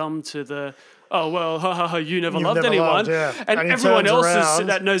playing dumb to the, oh, well, ha ha ha, you never loved never anyone. loved, yeah. And And he everyone turns else around,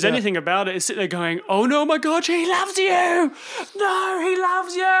 that knows anything about it is sitting there going, oh no, my God, he loves you. No, he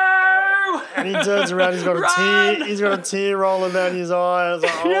loves you. And he turns around, he's got a Run! tear. He's got a tear rolling down his eye. I was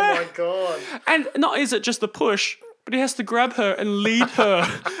like, oh Yeah. my God. And not is it just the push, but he has to grab her and lead her.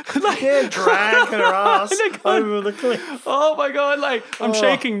 Like, Yeah, drag her ass over the cliff. oh my God, like, I'm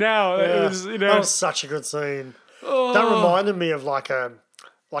shaking now. Yeah. It was, That was such a good scene. That reminded me of like a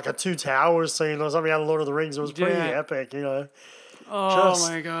Two Towers scene or something out of Lord of the Rings. It was pretty Yeah. epic, oh just-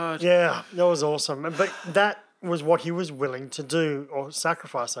 my God. Yeah, that was awesome. But that was what he was willing to do or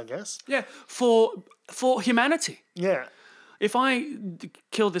sacrifice, I guess. Yeah, for humanity. Yeah. If I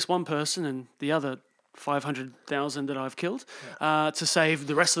kill this one person and the other 500,000 that I've killed to save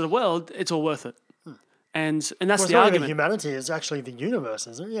the rest of the world, it's all worth it. And that's Well, it's the not even argument. humanity, it's actually the universe,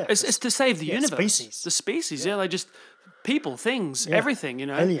 isn't it? Yeah. It's to save the universe. species. The species, yeah. Like just people, things, everything,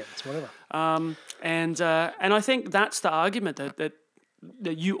 aliens, whatever. And I think that's the argument that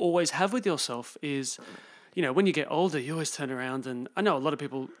you always have with yourself is, when you get older, you always turn around and I know a lot of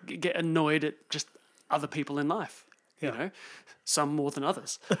people get annoyed at just other people in life. Some more than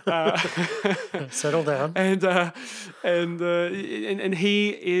others. Settle down. And he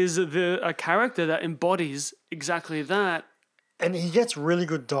is a character that embodies exactly that. And he gets really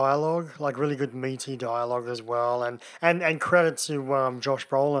good dialogue, like really good meaty dialogue as well. And credit to Josh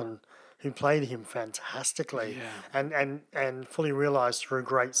Brolin, who played him fantastically and fully realised through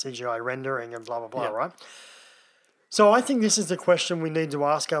great CGI rendering and blah, blah, blah, right? So I think this is the question we need to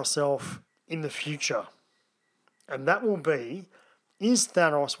ask ourselves in the future. And that will be, is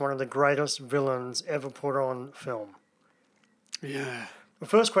Thanos one of the greatest villains ever put on film? Yeah. The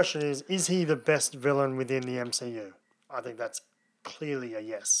first question is he the best villain within the MCU? I think that's clearly a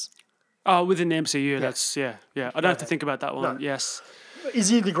yes. Oh, within the MCU, that's yeah. I don't have to think about that one. No. Yes. Is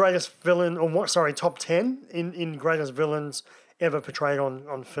he the greatest villain, or what? Sorry, top 10 in greatest villains ever portrayed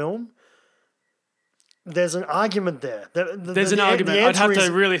on film? There's an argument there. There's an argument. I'd have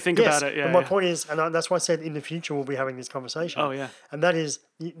to really think about it. Yeah. But my point is, and that's why I said in the future we'll be having this conversation. Oh yeah. And that is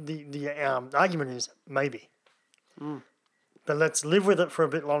the argument is maybe. But let's live with it for a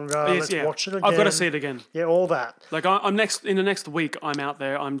bit longer. Let's watch it again. I've got to see it again. Yeah, all that. Like I'm in the next week. I'm out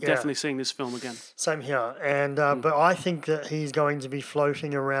there. I'm definitely seeing this film again. Same here. And but I think that he's going to be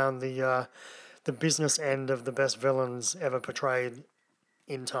floating around the business end of the best villains ever portrayed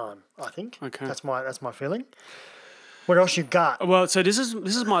in time. I think. Okay. That's my feeling. What else you got? Well, so this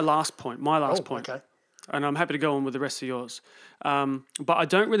is my last point. My last point. Okay. And I'm happy to go on with the rest of yours. But I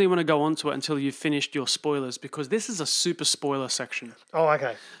don't really want to go on to it until you've finished your spoilers, because this is a super spoiler section. Oh,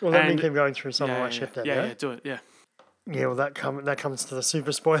 okay. Well, let me keep going through some of my shit then. Yeah, do it. Yeah. Yeah, well, that comes to the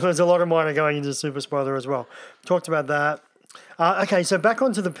super spoilers. A lot of mine are going into super spoiler as well. Talked about that. Okay, so back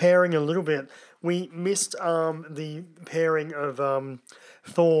onto the pairing a little bit. We missed the pairing of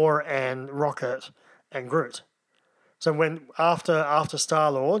Thor and Rocket and Groot. So when after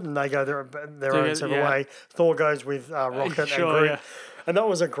Star-Lord and they go their own separate way, Thor goes with Rocket and Groot. Yeah. And that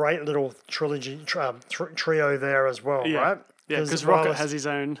was a great little trilogy trio there as well, right? Yeah, because Rocket has his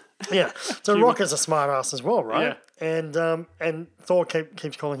own. Yeah, so Rocket's a smart ass as well, right? Yeah. And Thor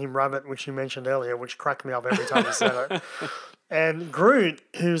keeps calling him Rabbit, which you mentioned earlier, which cracked me up every time you said it. And Groot,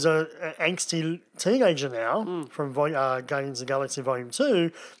 who's an angsty teenager now from Guardians of the Galaxy Volume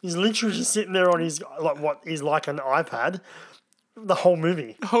 2, is literally just sitting there on his, like, what is like an iPad, the whole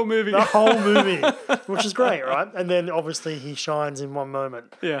movie. The whole movie, which is great, right? And then obviously he shines in one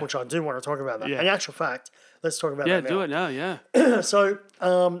moment, which I do want to talk about that. In actual fact, let's talk about that now. Yeah, do it now, yeah. So,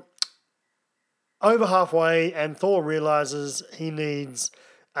 over halfway, and Thor realizes he needs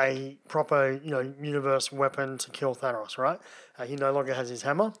a proper, universe weapon to kill Thanos, right? He no longer has his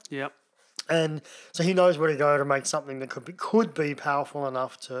hammer. Yep. And so he knows where to go to make something that could be powerful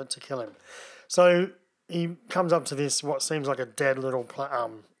enough to kill him. So he comes up to this, what seems like a dead little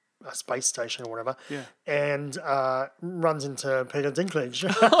a space station or whatever, and runs into Peter Dinklage.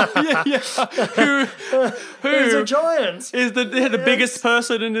 Who's a giant. Is the biggest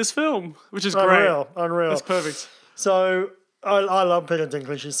person in this film, which is great. Unreal. That's perfect. So I love Peter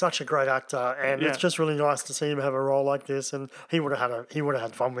Dinklage. He's such a great actor, and it's just really nice to see him have a role like this. And he would have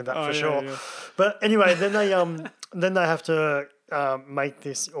had fun with that for sure. Yeah. But anyway, then they have to make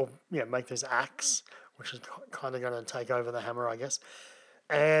this axe, which is kind of going to take over the hammer, I guess.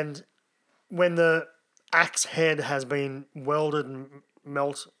 And when the axe head has been welded and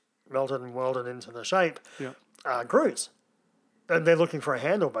melted and welded into the shape, Groot. And they're looking for a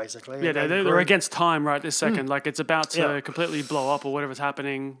handle, basically. Yeah, they're against time right this second. Like, it's about to completely blow up or whatever's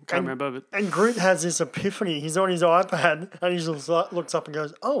happening. Can't remember. But... And Groot has this epiphany. He's on his iPad, and he just looks up and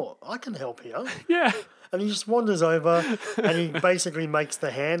goes, "Oh, I can help here." Yeah. And he just wanders over, and he basically makes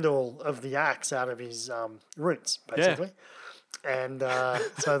the handle of the axe out of his roots, basically. Yeah. And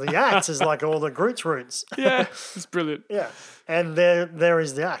so the axe is like all the Groot's roots. Yeah, it's brilliant. Yeah. And there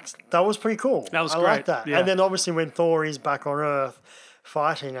is the axe. That was pretty cool. That was great. I like that. Yeah. And then obviously when Thor is back on Earth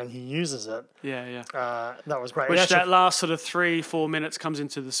fighting and he uses it. Yeah. That was great. Which that last sort of 3-4 minutes comes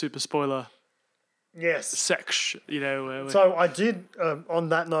into the super spoiler. Yes. Section, So I did, on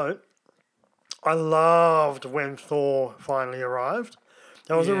that note, I loved when Thor finally arrived.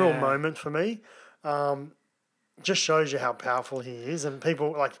 That was a real moment for me. Just shows you how powerful he is, and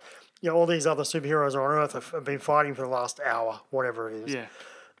people like, all these other superheroes on Earth have been fighting for the last hour, whatever it is. Yeah.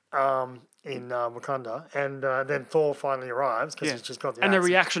 In Wakanda, and then Thor finally arrives because he's just got the. And the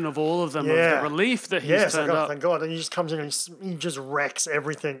reaction of all of them, of the relief that he's turned up. Thank God, and he just comes in and he just wrecks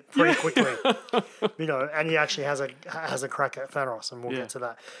everything pretty quickly, and he actually has a crack at Thanos, and we'll get to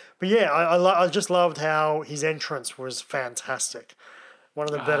that. But I just loved how his entrance was fantastic. One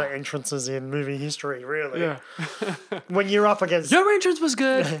of the better entrances in movie history, really. Yeah. When you're up against... Your entrance was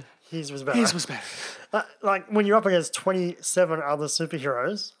good. His was better. His was better. Like, when you're up against 27 other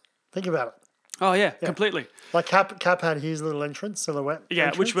superheroes, think about it. Oh, yeah. Completely. Like, Cap had his little entrance, silhouette. Yeah,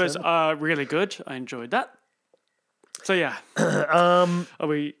 entrance, which was really good. I enjoyed that. So, yeah. Are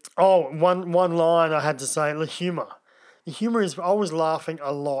we... Oh, one line I had to say, the humour. The humour is... I was laughing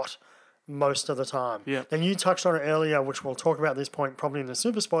a lot most of the time. Yeah. And you touched on it earlier, which we'll talk about this point probably in the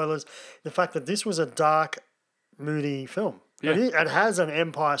super spoilers, the fact that this was a dark, moody film. Yeah. It has an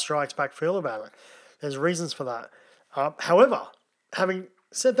Empire Strikes Back feel about it. There's reasons for that. However, having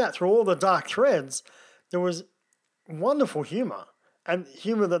said that, through all the dark threads, there was wonderful humour, and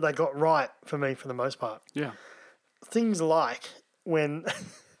humour that they got right for me for the most part. Yeah. Things like when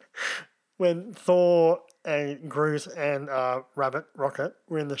when Thor and Groot and Rabbit Rocket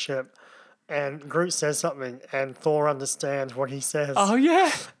were in the ship, and Groot says something, and Thor understands what he says. Oh,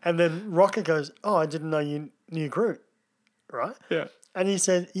 yeah. And then Rocket goes, "Oh, I didn't know you knew Groot," right? Yeah. And he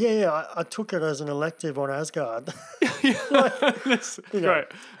said, "Yeah, I took it as an elective on Asgard." That's great.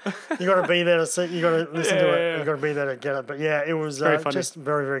 You got to be there to see. You got to listen to it. Yeah. You got to be there to get it. But yeah, it was Very funny. just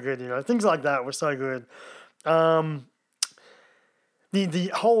very, very good. Things like that were so good. The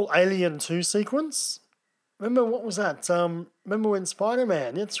whole Alien 2 sequence. Remember what was that? Remember when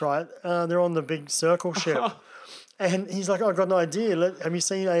Spider-Man? That's right. They're on the big circle ship. And he's like, "I've got an idea. Have you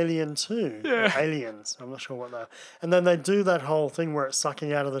seen Alien 2? Yeah. Or Aliens. I'm not sure what they're. And then they do that whole thing where it's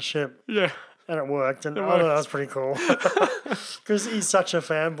sucking out of the ship. Yeah. And it worked. And worked. that was pretty cool. Because he's such a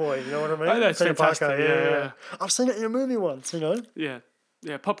fanboy, you know what I mean? Oh, that's Peter fantastic. Parker, Yeah. I've seen it in a movie once, Yeah.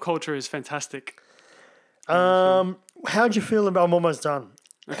 Yeah. Pop culture is fantastic. How'd you feel about... I'm almost done.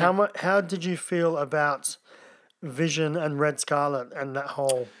 Okay. How did you feel about Vision and Red Scarlet and that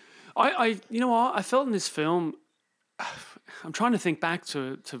whole... You know what? I felt in this film... I'm trying to think back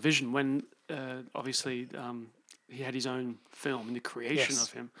to Vision when, obviously, he had his own film and the creation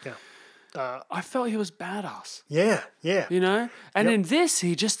of him. Yeah. I felt he was badass. Yeah. And in this,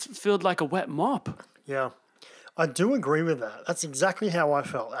 he just felt like a wet mop. Yeah. I do agree with that. That's exactly how I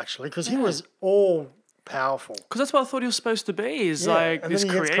felt, actually, because he was all powerful. Because that's what I thought he was supposed to be, is like and this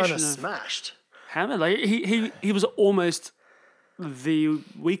then he gets creation kind of of smashed. Hammer. Like, he was almost the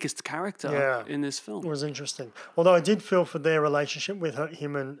weakest character in this film. It was interesting. Although I did feel for their relationship with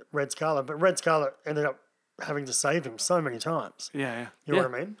him and Red Scarlet, but Red Scarlet ended up having to save him so many times. Yeah. You know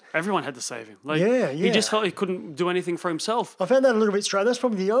what I mean? Everyone had to save him. Like, Yeah. He just felt he couldn't do anything for himself. I found that a little bit strange. That's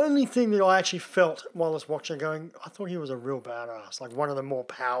probably the only thing that I actually felt while I was watching, going, I thought he was a real badass, like one of the more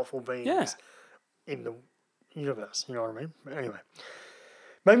powerful beings in the universe. You know what I mean? But anyway.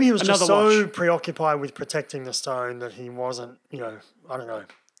 Maybe he was just so preoccupied with protecting the stone that he wasn't, I don't know.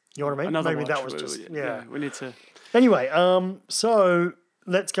 You know what I mean? Another Maybe watch. that was just, we need to... Anyway, so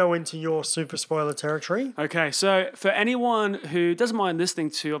let's go into your super spoiler territory. Okay, so for anyone who doesn't mind listening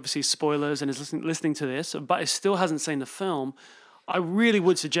to, obviously, spoilers and is listening to this, but still hasn't seen the film, I really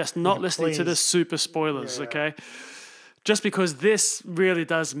would suggest not listening to the super spoilers, okay? Just because this really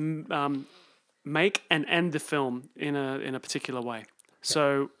does make and end the film in a particular way.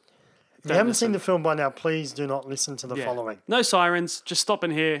 So, if you haven't seen the film by now, please do not listen to the following. No sirens, just stop in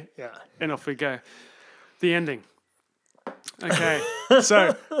here, and off we go. The ending. Okay,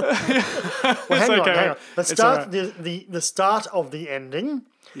 so hang on. Let's start. The start of the ending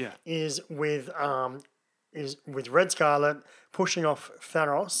is with Red Scarlet pushing off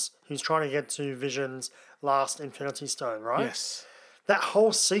Thanos, who's trying to get to Vision's last Infinity Stone, right? Yes. That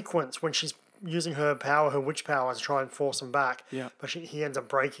whole sequence when she's using her witch power, to try and force him back. Yeah. But he ends up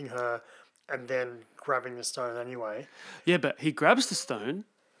breaking her and then grabbing the stone anyway. Yeah, but he grabs the stone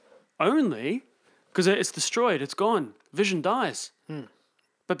only because it's destroyed. It's gone. Vision dies.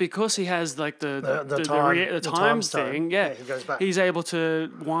 But because he has like the time thing, he goes back. He's able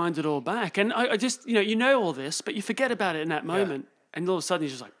to wind it all back. And I just, you know all this, but you forget about it in that moment. And all of a sudden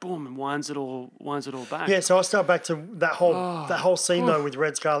he's just like, boom, and winds it all back. Yeah, so I'll start back to that whole scene though with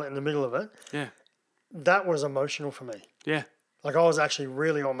Red Scarlet in the middle of it. Yeah. That was emotional for me. Yeah. Like I was actually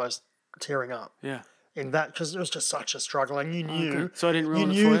really almost tearing up. Yeah. In that, because it was just such a struggle, and you knew. Okay. So I didn't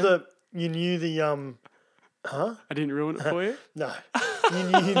ruin it for you? You knew the I didn't ruin it for you? No. You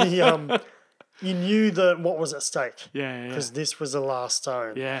knew the you knew what was at stake. Yeah. Because this was the last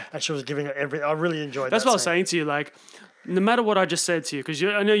stone. Yeah. And she was giving it everything. I really enjoyed That's that what I was scene. saying to you, like, no matter what I just said to you, because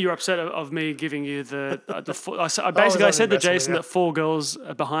I know you're upset of me giving you the I said to Jason that 4 girls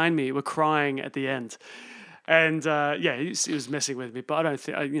behind me were crying at the end. And he was messing with me, but I don't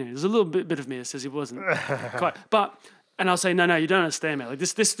think, there's a little bit of me that says he wasn't quite. But, and I'll say, no, you don't understand, man. Like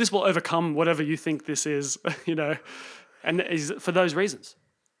this will overcome whatever you think this is, and is for those reasons.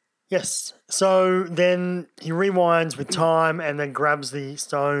 Yes. So then he rewinds with time and then grabs the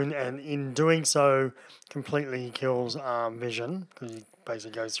stone, and in doing so, completely kills Vision, because he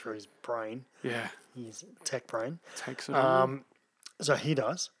basically goes through his brain. Yeah. His tech brain. Takes it on. So he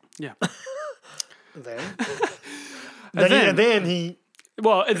does. Yeah. Then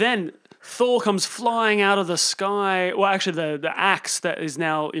Thor comes flying out of the sky. Well, actually, the axe that is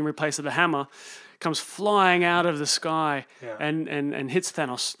now in place of the hammer comes flying out of the sky Yeah. and hits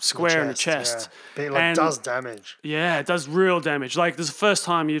Thanos square in the chest. Yeah. But it does damage. Yeah, it does real damage. Like, this is the first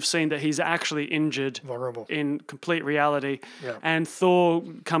time you've seen that he's actually injured. Vulnerable. In complete reality. Yeah. And Thor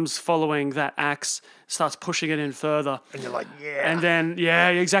comes following that axe, starts pushing it in further. And you're like, yeah. And then, yeah,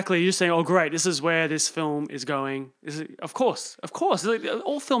 exactly. You're saying, oh, great, this is where this film is going. Of course. Like,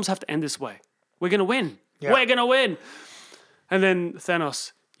 all films have to end this way. We're going to win. Yeah. We're going to win. And then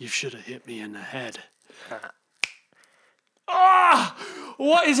Thanos, you should have hit me in the head.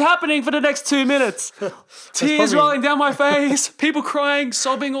 What is happening for the next 2 minutes? Tears rolling down my face, people crying,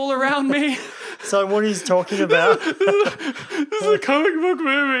 sobbing all around me. So what he's talking about, This is a comic book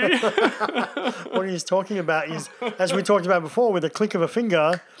movie. what he's talking about is, as we talked about before, with a click of a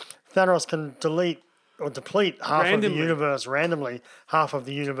finger, Thanos can delete or deplete half of the universe randomly, half of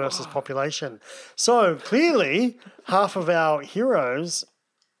the universe's population. So clearly, half of our heroes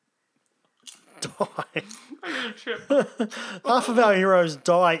die. Half of our heroes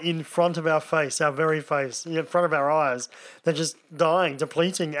die in front of our face, our very face, in front of our eyes. They're just dying,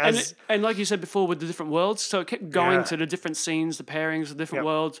 depleting as... And like you said before with the different worlds, so it kept going Yeah. to the different scenes, the pairings, the different Yep.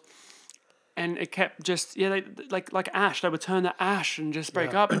 worlds. And it kept just, they, like ash, they would turn to ash and just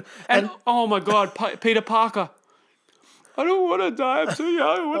break up. And oh my God, Peter Parker. I don't want to die, I'm too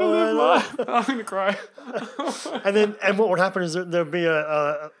young, I want to live life. I'm going to cry. And what would happen is that there'd be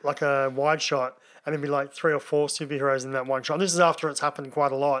a wide shot, and there'd be like 3 or 4 superheroes in that one shot. And this is after it's happened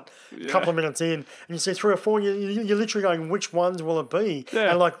quite a lot, a couple of minutes in, and you see 3 or 4, you're literally going, which ones will it be?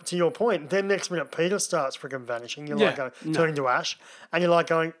 Yeah. And like, to your point, then next minute Peter starts freaking vanishing. You're like going, turning to ash, and you're like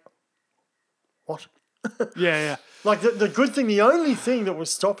going, what? Yeah. Like the only thing that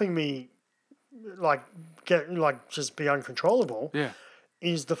was stopping me, just be uncontrollable, Yeah.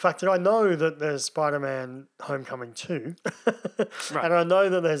 is the fact that I know that there's Spider-Man Homecoming 2, and I know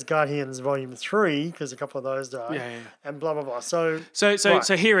that there's Guardians Volume 3, because a couple of those died, Yeah. and blah, blah, blah. So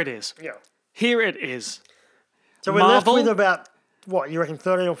here it is. yeah. Here it is. So we're Marvel- left with about, what, you reckon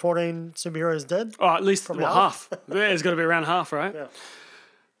 13 or 14 superheroes dead? Oh, at least Probably half. There's got to be around half, right? Yeah.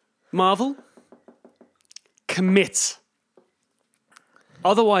 Marvel, commit.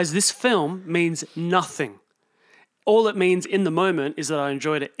 Otherwise, this film means nothing. All it means in the moment is that I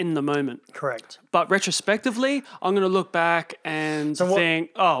enjoyed it in the moment. Correct. But retrospectively, I'm going to look back and think,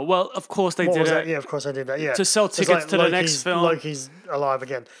 oh, well, of course they What did was it. that? Yeah, of course I did that, yeah. To sell It's tickets to the next film. Loki's alive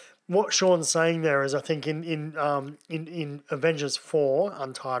again. What Sean's saying there is, I think in Avengers 4,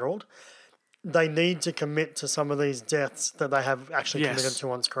 Untitled, they need to commit to some of these deaths that they have actually Yes. committed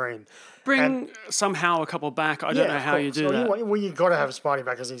to on screen. Bring somehow a couple back. I don't know of how you course. do Well, that. Well, you've got to have Spidey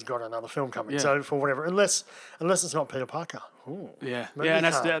back because he's got another film coming. Yeah. So for whatever, unless it's not Peter Parker. Ooh, Yeah, maybe and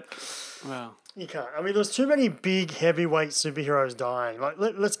you that's can't. that. Well, You can't. I mean, there's too many big heavyweight superheroes dying. Like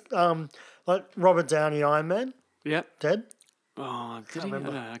let's like Robert Downey, Iron Man, yep. dead. Oh, did he? I don't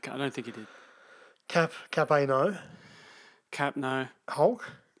know. I don't think he did. Cap no. Cap, no.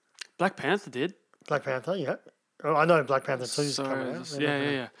 Hulk, Black Panther did. Black Panther, yeah. Oh, I know Black Panther 2's So, coming out.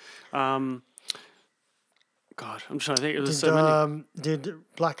 yeah. God, I'm trying to think. It was so many. Did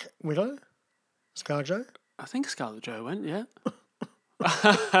Black Widow, ScarJo, I think Scarlett Jo went. Yeah.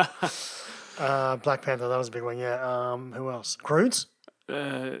 Black Panther, that was a big one. Yeah. Who else? Groot.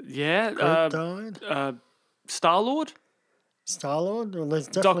 Yeah. Groot died. Star Lord. Star Lord. Well, there's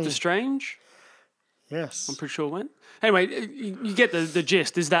definitely Doctor Strange. yes. I'm pretty sure went. Anyway, you get the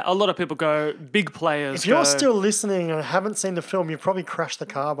gist. Is that a lot of people go big players? If you're go, still listening and haven't seen the film, you've probably crashed the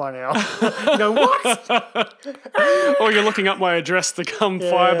car by now. You go, what? or you're looking up my address to come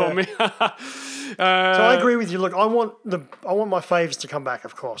firebomb me. So I agree with you. Look, I want my faves to come back,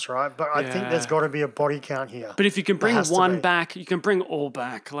 of course, right? But I think Yeah. there's got to be a body count here. But if you can bring has to one be. back, you can bring all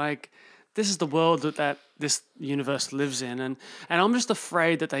back. Like, this is the world that this universe lives in, and I'm just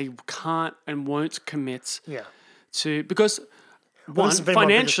afraid that they can't and won't commit Yeah. to, because one, this has been my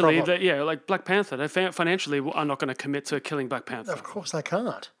biggest financially, problem. like Black Panther, they financially are not going to commit to killing Black Panther. Of course they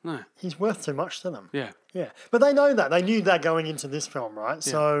can't. No. He's worth too much to them. Yeah. Yeah. But they know that. They knew that going into this film, right?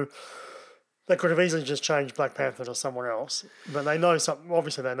 So they could have easily just changed Black Panther to someone else. But they know something.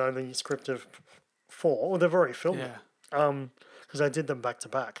 Obviously, they know the script of 4. Well, they've already filmed it. Because they did them back to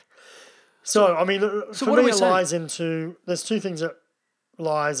back. So I mean, for what are me, we it saying? lies into. There's 2 things that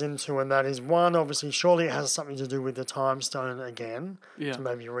lies into, and that is one, obviously, surely it has something to do with the time stone again. Yeah. To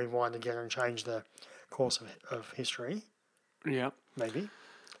maybe rewind again and change the course of history, Yeah. maybe.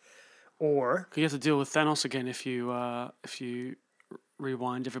 Or You have to deal with Thanos again if you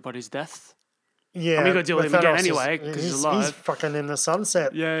rewind everybody's death. yeah, I mean, you gotta deal with but him again Thanos anyway, 'cause he's alive. He's fucking in the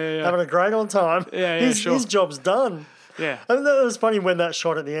sunset. Yeah. Having a great old time. Yeah, his, sure. his job's done. Yeah. I mean, that was funny when that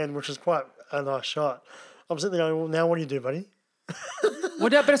shot at the end, which was quite a nice shot. I'm sitting there going, well, now what do you do, buddy? Well,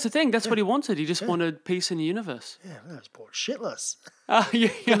 but that's the thing. That's what he wanted. He just wanted peace in the universe. Yeah, that was bored shitless. Yeah.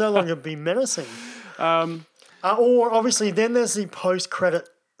 Can no longer be menacing. Or obviously, then there's the post-credit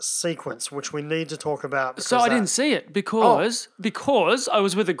sequence, which we need to talk about. So I didn't see it because I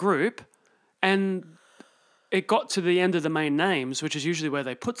was with a group, and it got to the end of the main names, which is usually where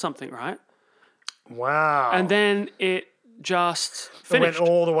they put something, right? Wow. And then it just It finished. went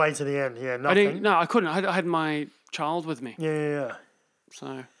all the way to the end. Yeah, nothing. I couldn't. I had my child with me. Yeah.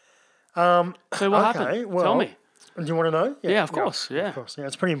 So what happened? Well, Tell me. Do you want to know? Yeah, of course. Yeah. Of course. Yeah,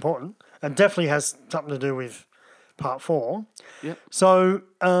 it's pretty important. It definitely has something to do with part 4. Yep. So,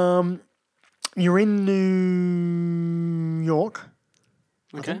 you're in New York.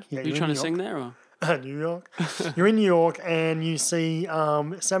 Okay. Yeah, Are you're you in trying New to sing there or? New York. You're in New York, and you see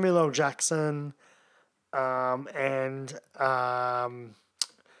Samuel L. Jackson and How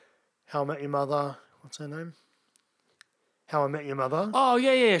I Met Your Mother. What's her name? How I Met Your Mother. Oh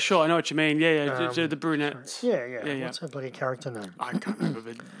yeah, sure. I know what you mean. Yeah. The brunette. Yeah. What's her bloody character name? I can't remember,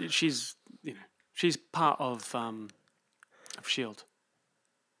 but she's part of Shield.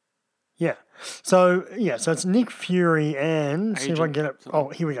 Yeah. So it's Nick Fury and see if I can get it. Oh,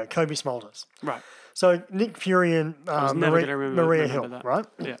 here we go. Kobe Smulders. Right. So Nick Fury and never gonna remember Maria Hill, that. right?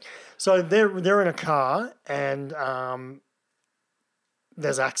 Yeah. So they're in a car, and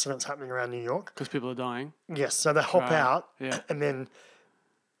there's accidents happening around New York. Because people are dying. Yes. So they hop Right, out, yeah. and then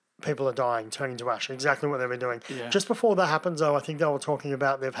people are dying, turning to ash. Exactly what they've been doing. Yeah. Just before that happens, though, I think they were talking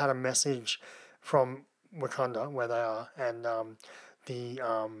about they've had a message from Wakanda, where they are, and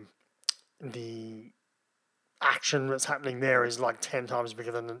the action that's happening there is like 10 times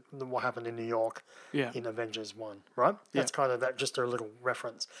bigger than what happened in New York in Avengers 1, right? That's kind of that, just a little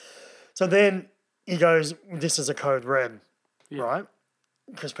reference. So then he goes, this is a code red, right?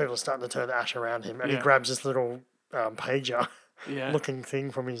 Because people are starting to turn to ash around him. And he grabs this little pager looking thing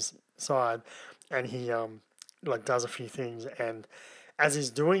from his side, and he does a few things. And as he's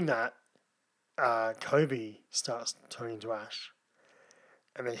doing that, Kobe starts turning to ash.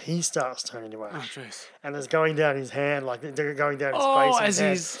 And then he starts turning to ash. Oh, jeez. And it's going down his hand, like they're going down his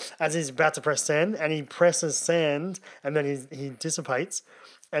face. As he's about to press send, and he presses send, and then he dissipates,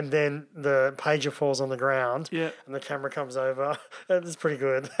 and then the pager falls on the ground. Yeah. And the camera comes over. It's pretty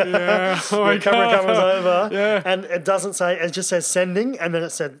good. Yeah. Oh my the camera God. comes over. Yeah. And it doesn't say. It just says sending, and then it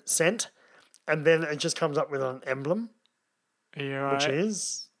said sent, and then it just comes up with an emblem, Yeah. Right. which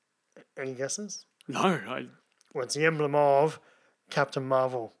is any guesses? No. Well, it's the emblem of Captain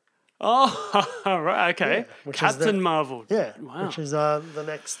Marvel. Oh, right. Okay. which is Captain Marvel. Yeah, Wow. which is the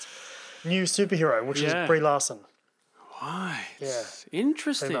next new superhero, which is Yeah. Brie Larson. Right. Yeah.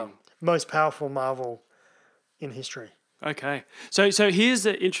 Interesting. Female. Most powerful Marvel in history. Okay. So here's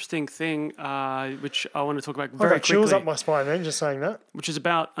the interesting thing, which I want to talk about I very got chills quickly, up my spine then, just saying that. which is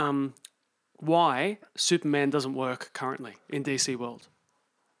about why Superman doesn't work currently in DC World.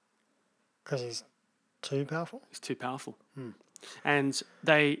 Because he's too powerful? He's too powerful. And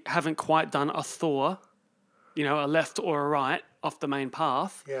they haven't quite done a Thor, a left or a right off the main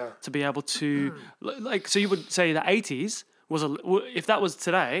path to be able to, so you would say the 80s was, if that was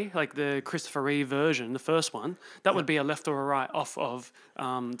today, like the Christopher Reeve version, the first one, that would be a left or a right off of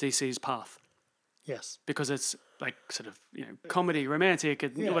DC's path. Yes. Because it's like sort of, comedy, romantic,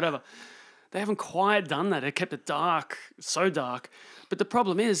 and whatever. They haven't quite done that. They kept it dark, so dark. But the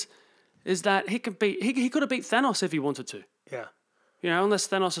problem is that he could have beat Thanos if he wanted to. Yeah. Unless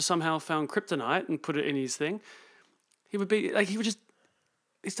Thanos has somehow found kryptonite and put it in his thing,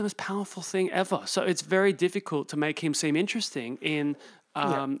 it's the most powerful thing ever. So it's very difficult to make him seem interesting in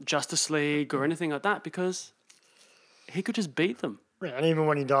Justice League or anything like that because he could just beat them. Yeah, and even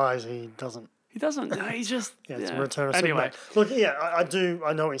when he dies, he doesn't. He doesn't. No, he's just. It's a return of Anyway. Superman. Look,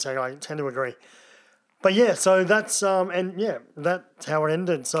 I know what you're saying. I tend to agree. But yeah, so that's that's how it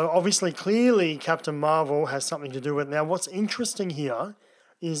ended. So obviously, clearly, Captain Marvel has something to do with it. Now, what's interesting here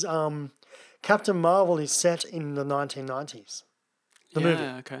is Captain Marvel is set in the 1990s. The movie,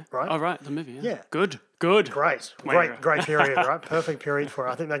 okay. right? Oh, right, the movie. Yeah. Good. Great period, right? Perfect period for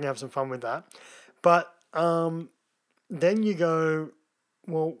it. I think they can have some fun with that. But then you go,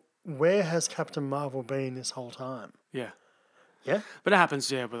 well, where has Captain Marvel been this whole time? Yeah. Yeah? But it happens,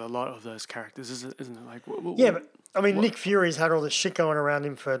 with a lot of those characters, isn't it? Like, Yeah, but Nick Fury's had all this shit going around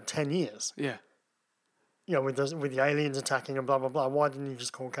him for 10 years. Yeah. With the aliens attacking and blah, blah, blah. Why didn't you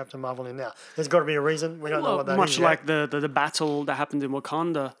just call Captain Marvel in now? There's got to be a reason. We don't know what that is. Much yet. like the battle that happened in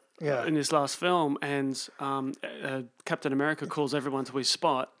Wakanda Yeah. in this last film, and Captain America calls everyone to his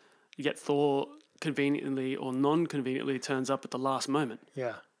spot. You get Thor conveniently or non-conveniently turns up at the last moment.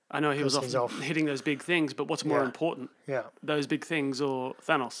 Yeah. I know he was he's off hitting those big things, but what's more Yeah. important, Yeah. those big things or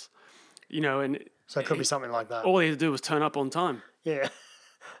Thanos? And So it could be something like that. all he had to do was turn up on time. Yeah.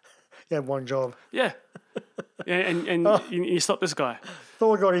 He had one job. Yeah. Yeah, and you stop this guy.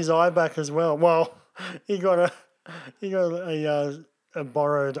 Thor got his eye back as well. Well, he got a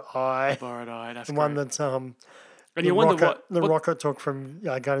borrowed eye. Borrowed eye, that's The great. one that And you wonder what Rocket took from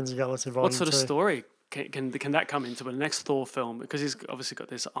Guardians of the Galaxy Volume what sort of 2. story can that come into the next Thor film? Because he's obviously got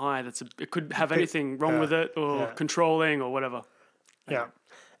this eye it could have anything wrong with it or controlling or whatever. Yeah.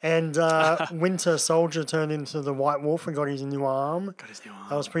 And Winter Soldier turned into the White Wolf and got his new arm. Got his new arm.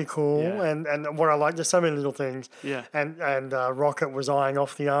 That was pretty cool. Yeah. And what I like, there's so many little things. Yeah. And Rocket was eyeing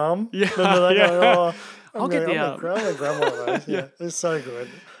off the arm. Yeah, Remember that? yeah. Going, oh, I'll get the arm. I'm gonna grab one of those. Yeah. It's so good.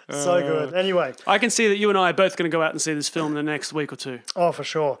 So good. Anyway. I can see that you and I are both going to go out and see this film in the next week or two. Oh, for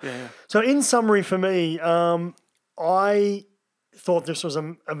sure. Yeah. So in summary for me, I thought this was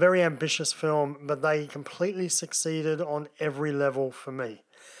a very ambitious film, but they completely succeeded on every level for me.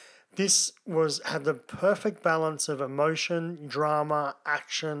 This had the perfect balance of emotion, drama,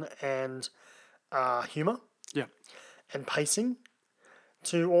 action, and humor Yeah. and pacing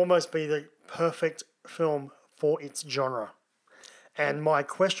to almost be the perfect film for its genre. And my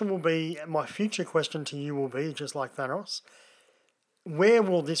future question to you will be, just like Thanos, where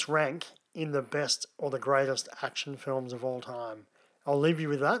will this rank in the best or the greatest action films of all time? I'll leave you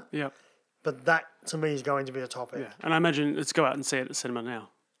with that. Yeah. But that, to me, is going to be a topic. Yeah. And I imagine let's go out and see it at the cinema now.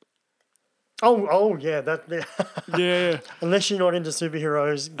 Oh, yeah. Yeah. Unless you're not into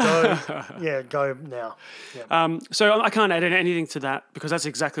superheroes, go, go now. Yeah. So I can't add anything to that because that's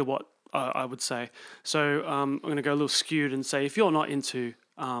exactly what I would say. So I'm going to go a little skewed and say if you're not into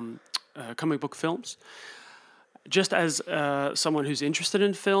comic book films, just as someone who's interested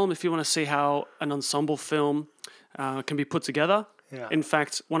in film, if you want to see how an ensemble film can be put together. Yeah. In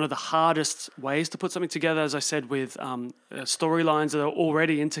fact, one of the hardest ways to put something together, as I said, with storylines that are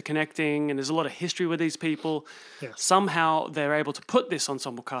already interconnecting and there's a lot of history with these people, Yes. somehow they're able to put this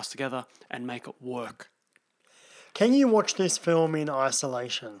ensemble cast together and make it work. Can you watch this film in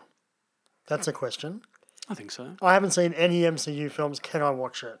isolation? That's a question. I think so. I haven't seen any MCU films. Can I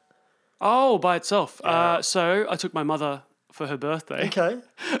watch it? Oh, by itself. So I took my mother for her birthday. Okay.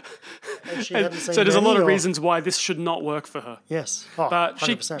 And she hadn't seen So there's a lot many, of or- reasons why this should not work for her. Yes. Oh, But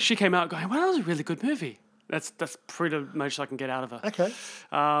 100%. she came out going, well, that was a really good movie. That's pretty much I can get out of her. Okay.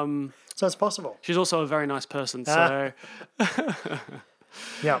 So it's possible. She's also a very nice person. So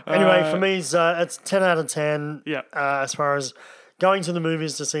Yeah. Anyway, for me, it's 10 out of 10. Yeah. As far as going to the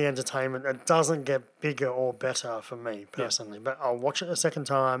movies to see entertainment, it doesn't get bigger or better for me personally. But I'll watch it a second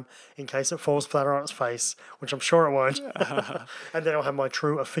time in case it falls flat on its face, which I'm sure it won't. And then I'll have my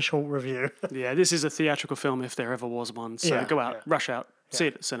true official review. yeah, this is a theatrical film if there ever was one. So Yeah, go out, yeah. rush out, see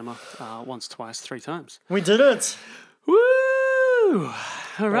it at cinema once, twice, 3 times. We did it. Woo!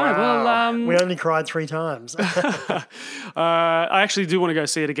 All right. Wow. Well, We only cried 3 times. I actually do want to go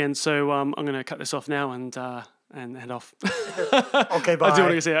see it again. So I'm going to cut this off now and head off. Okay, bye. I do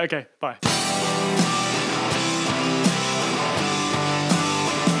want to go see it. Okay, bye.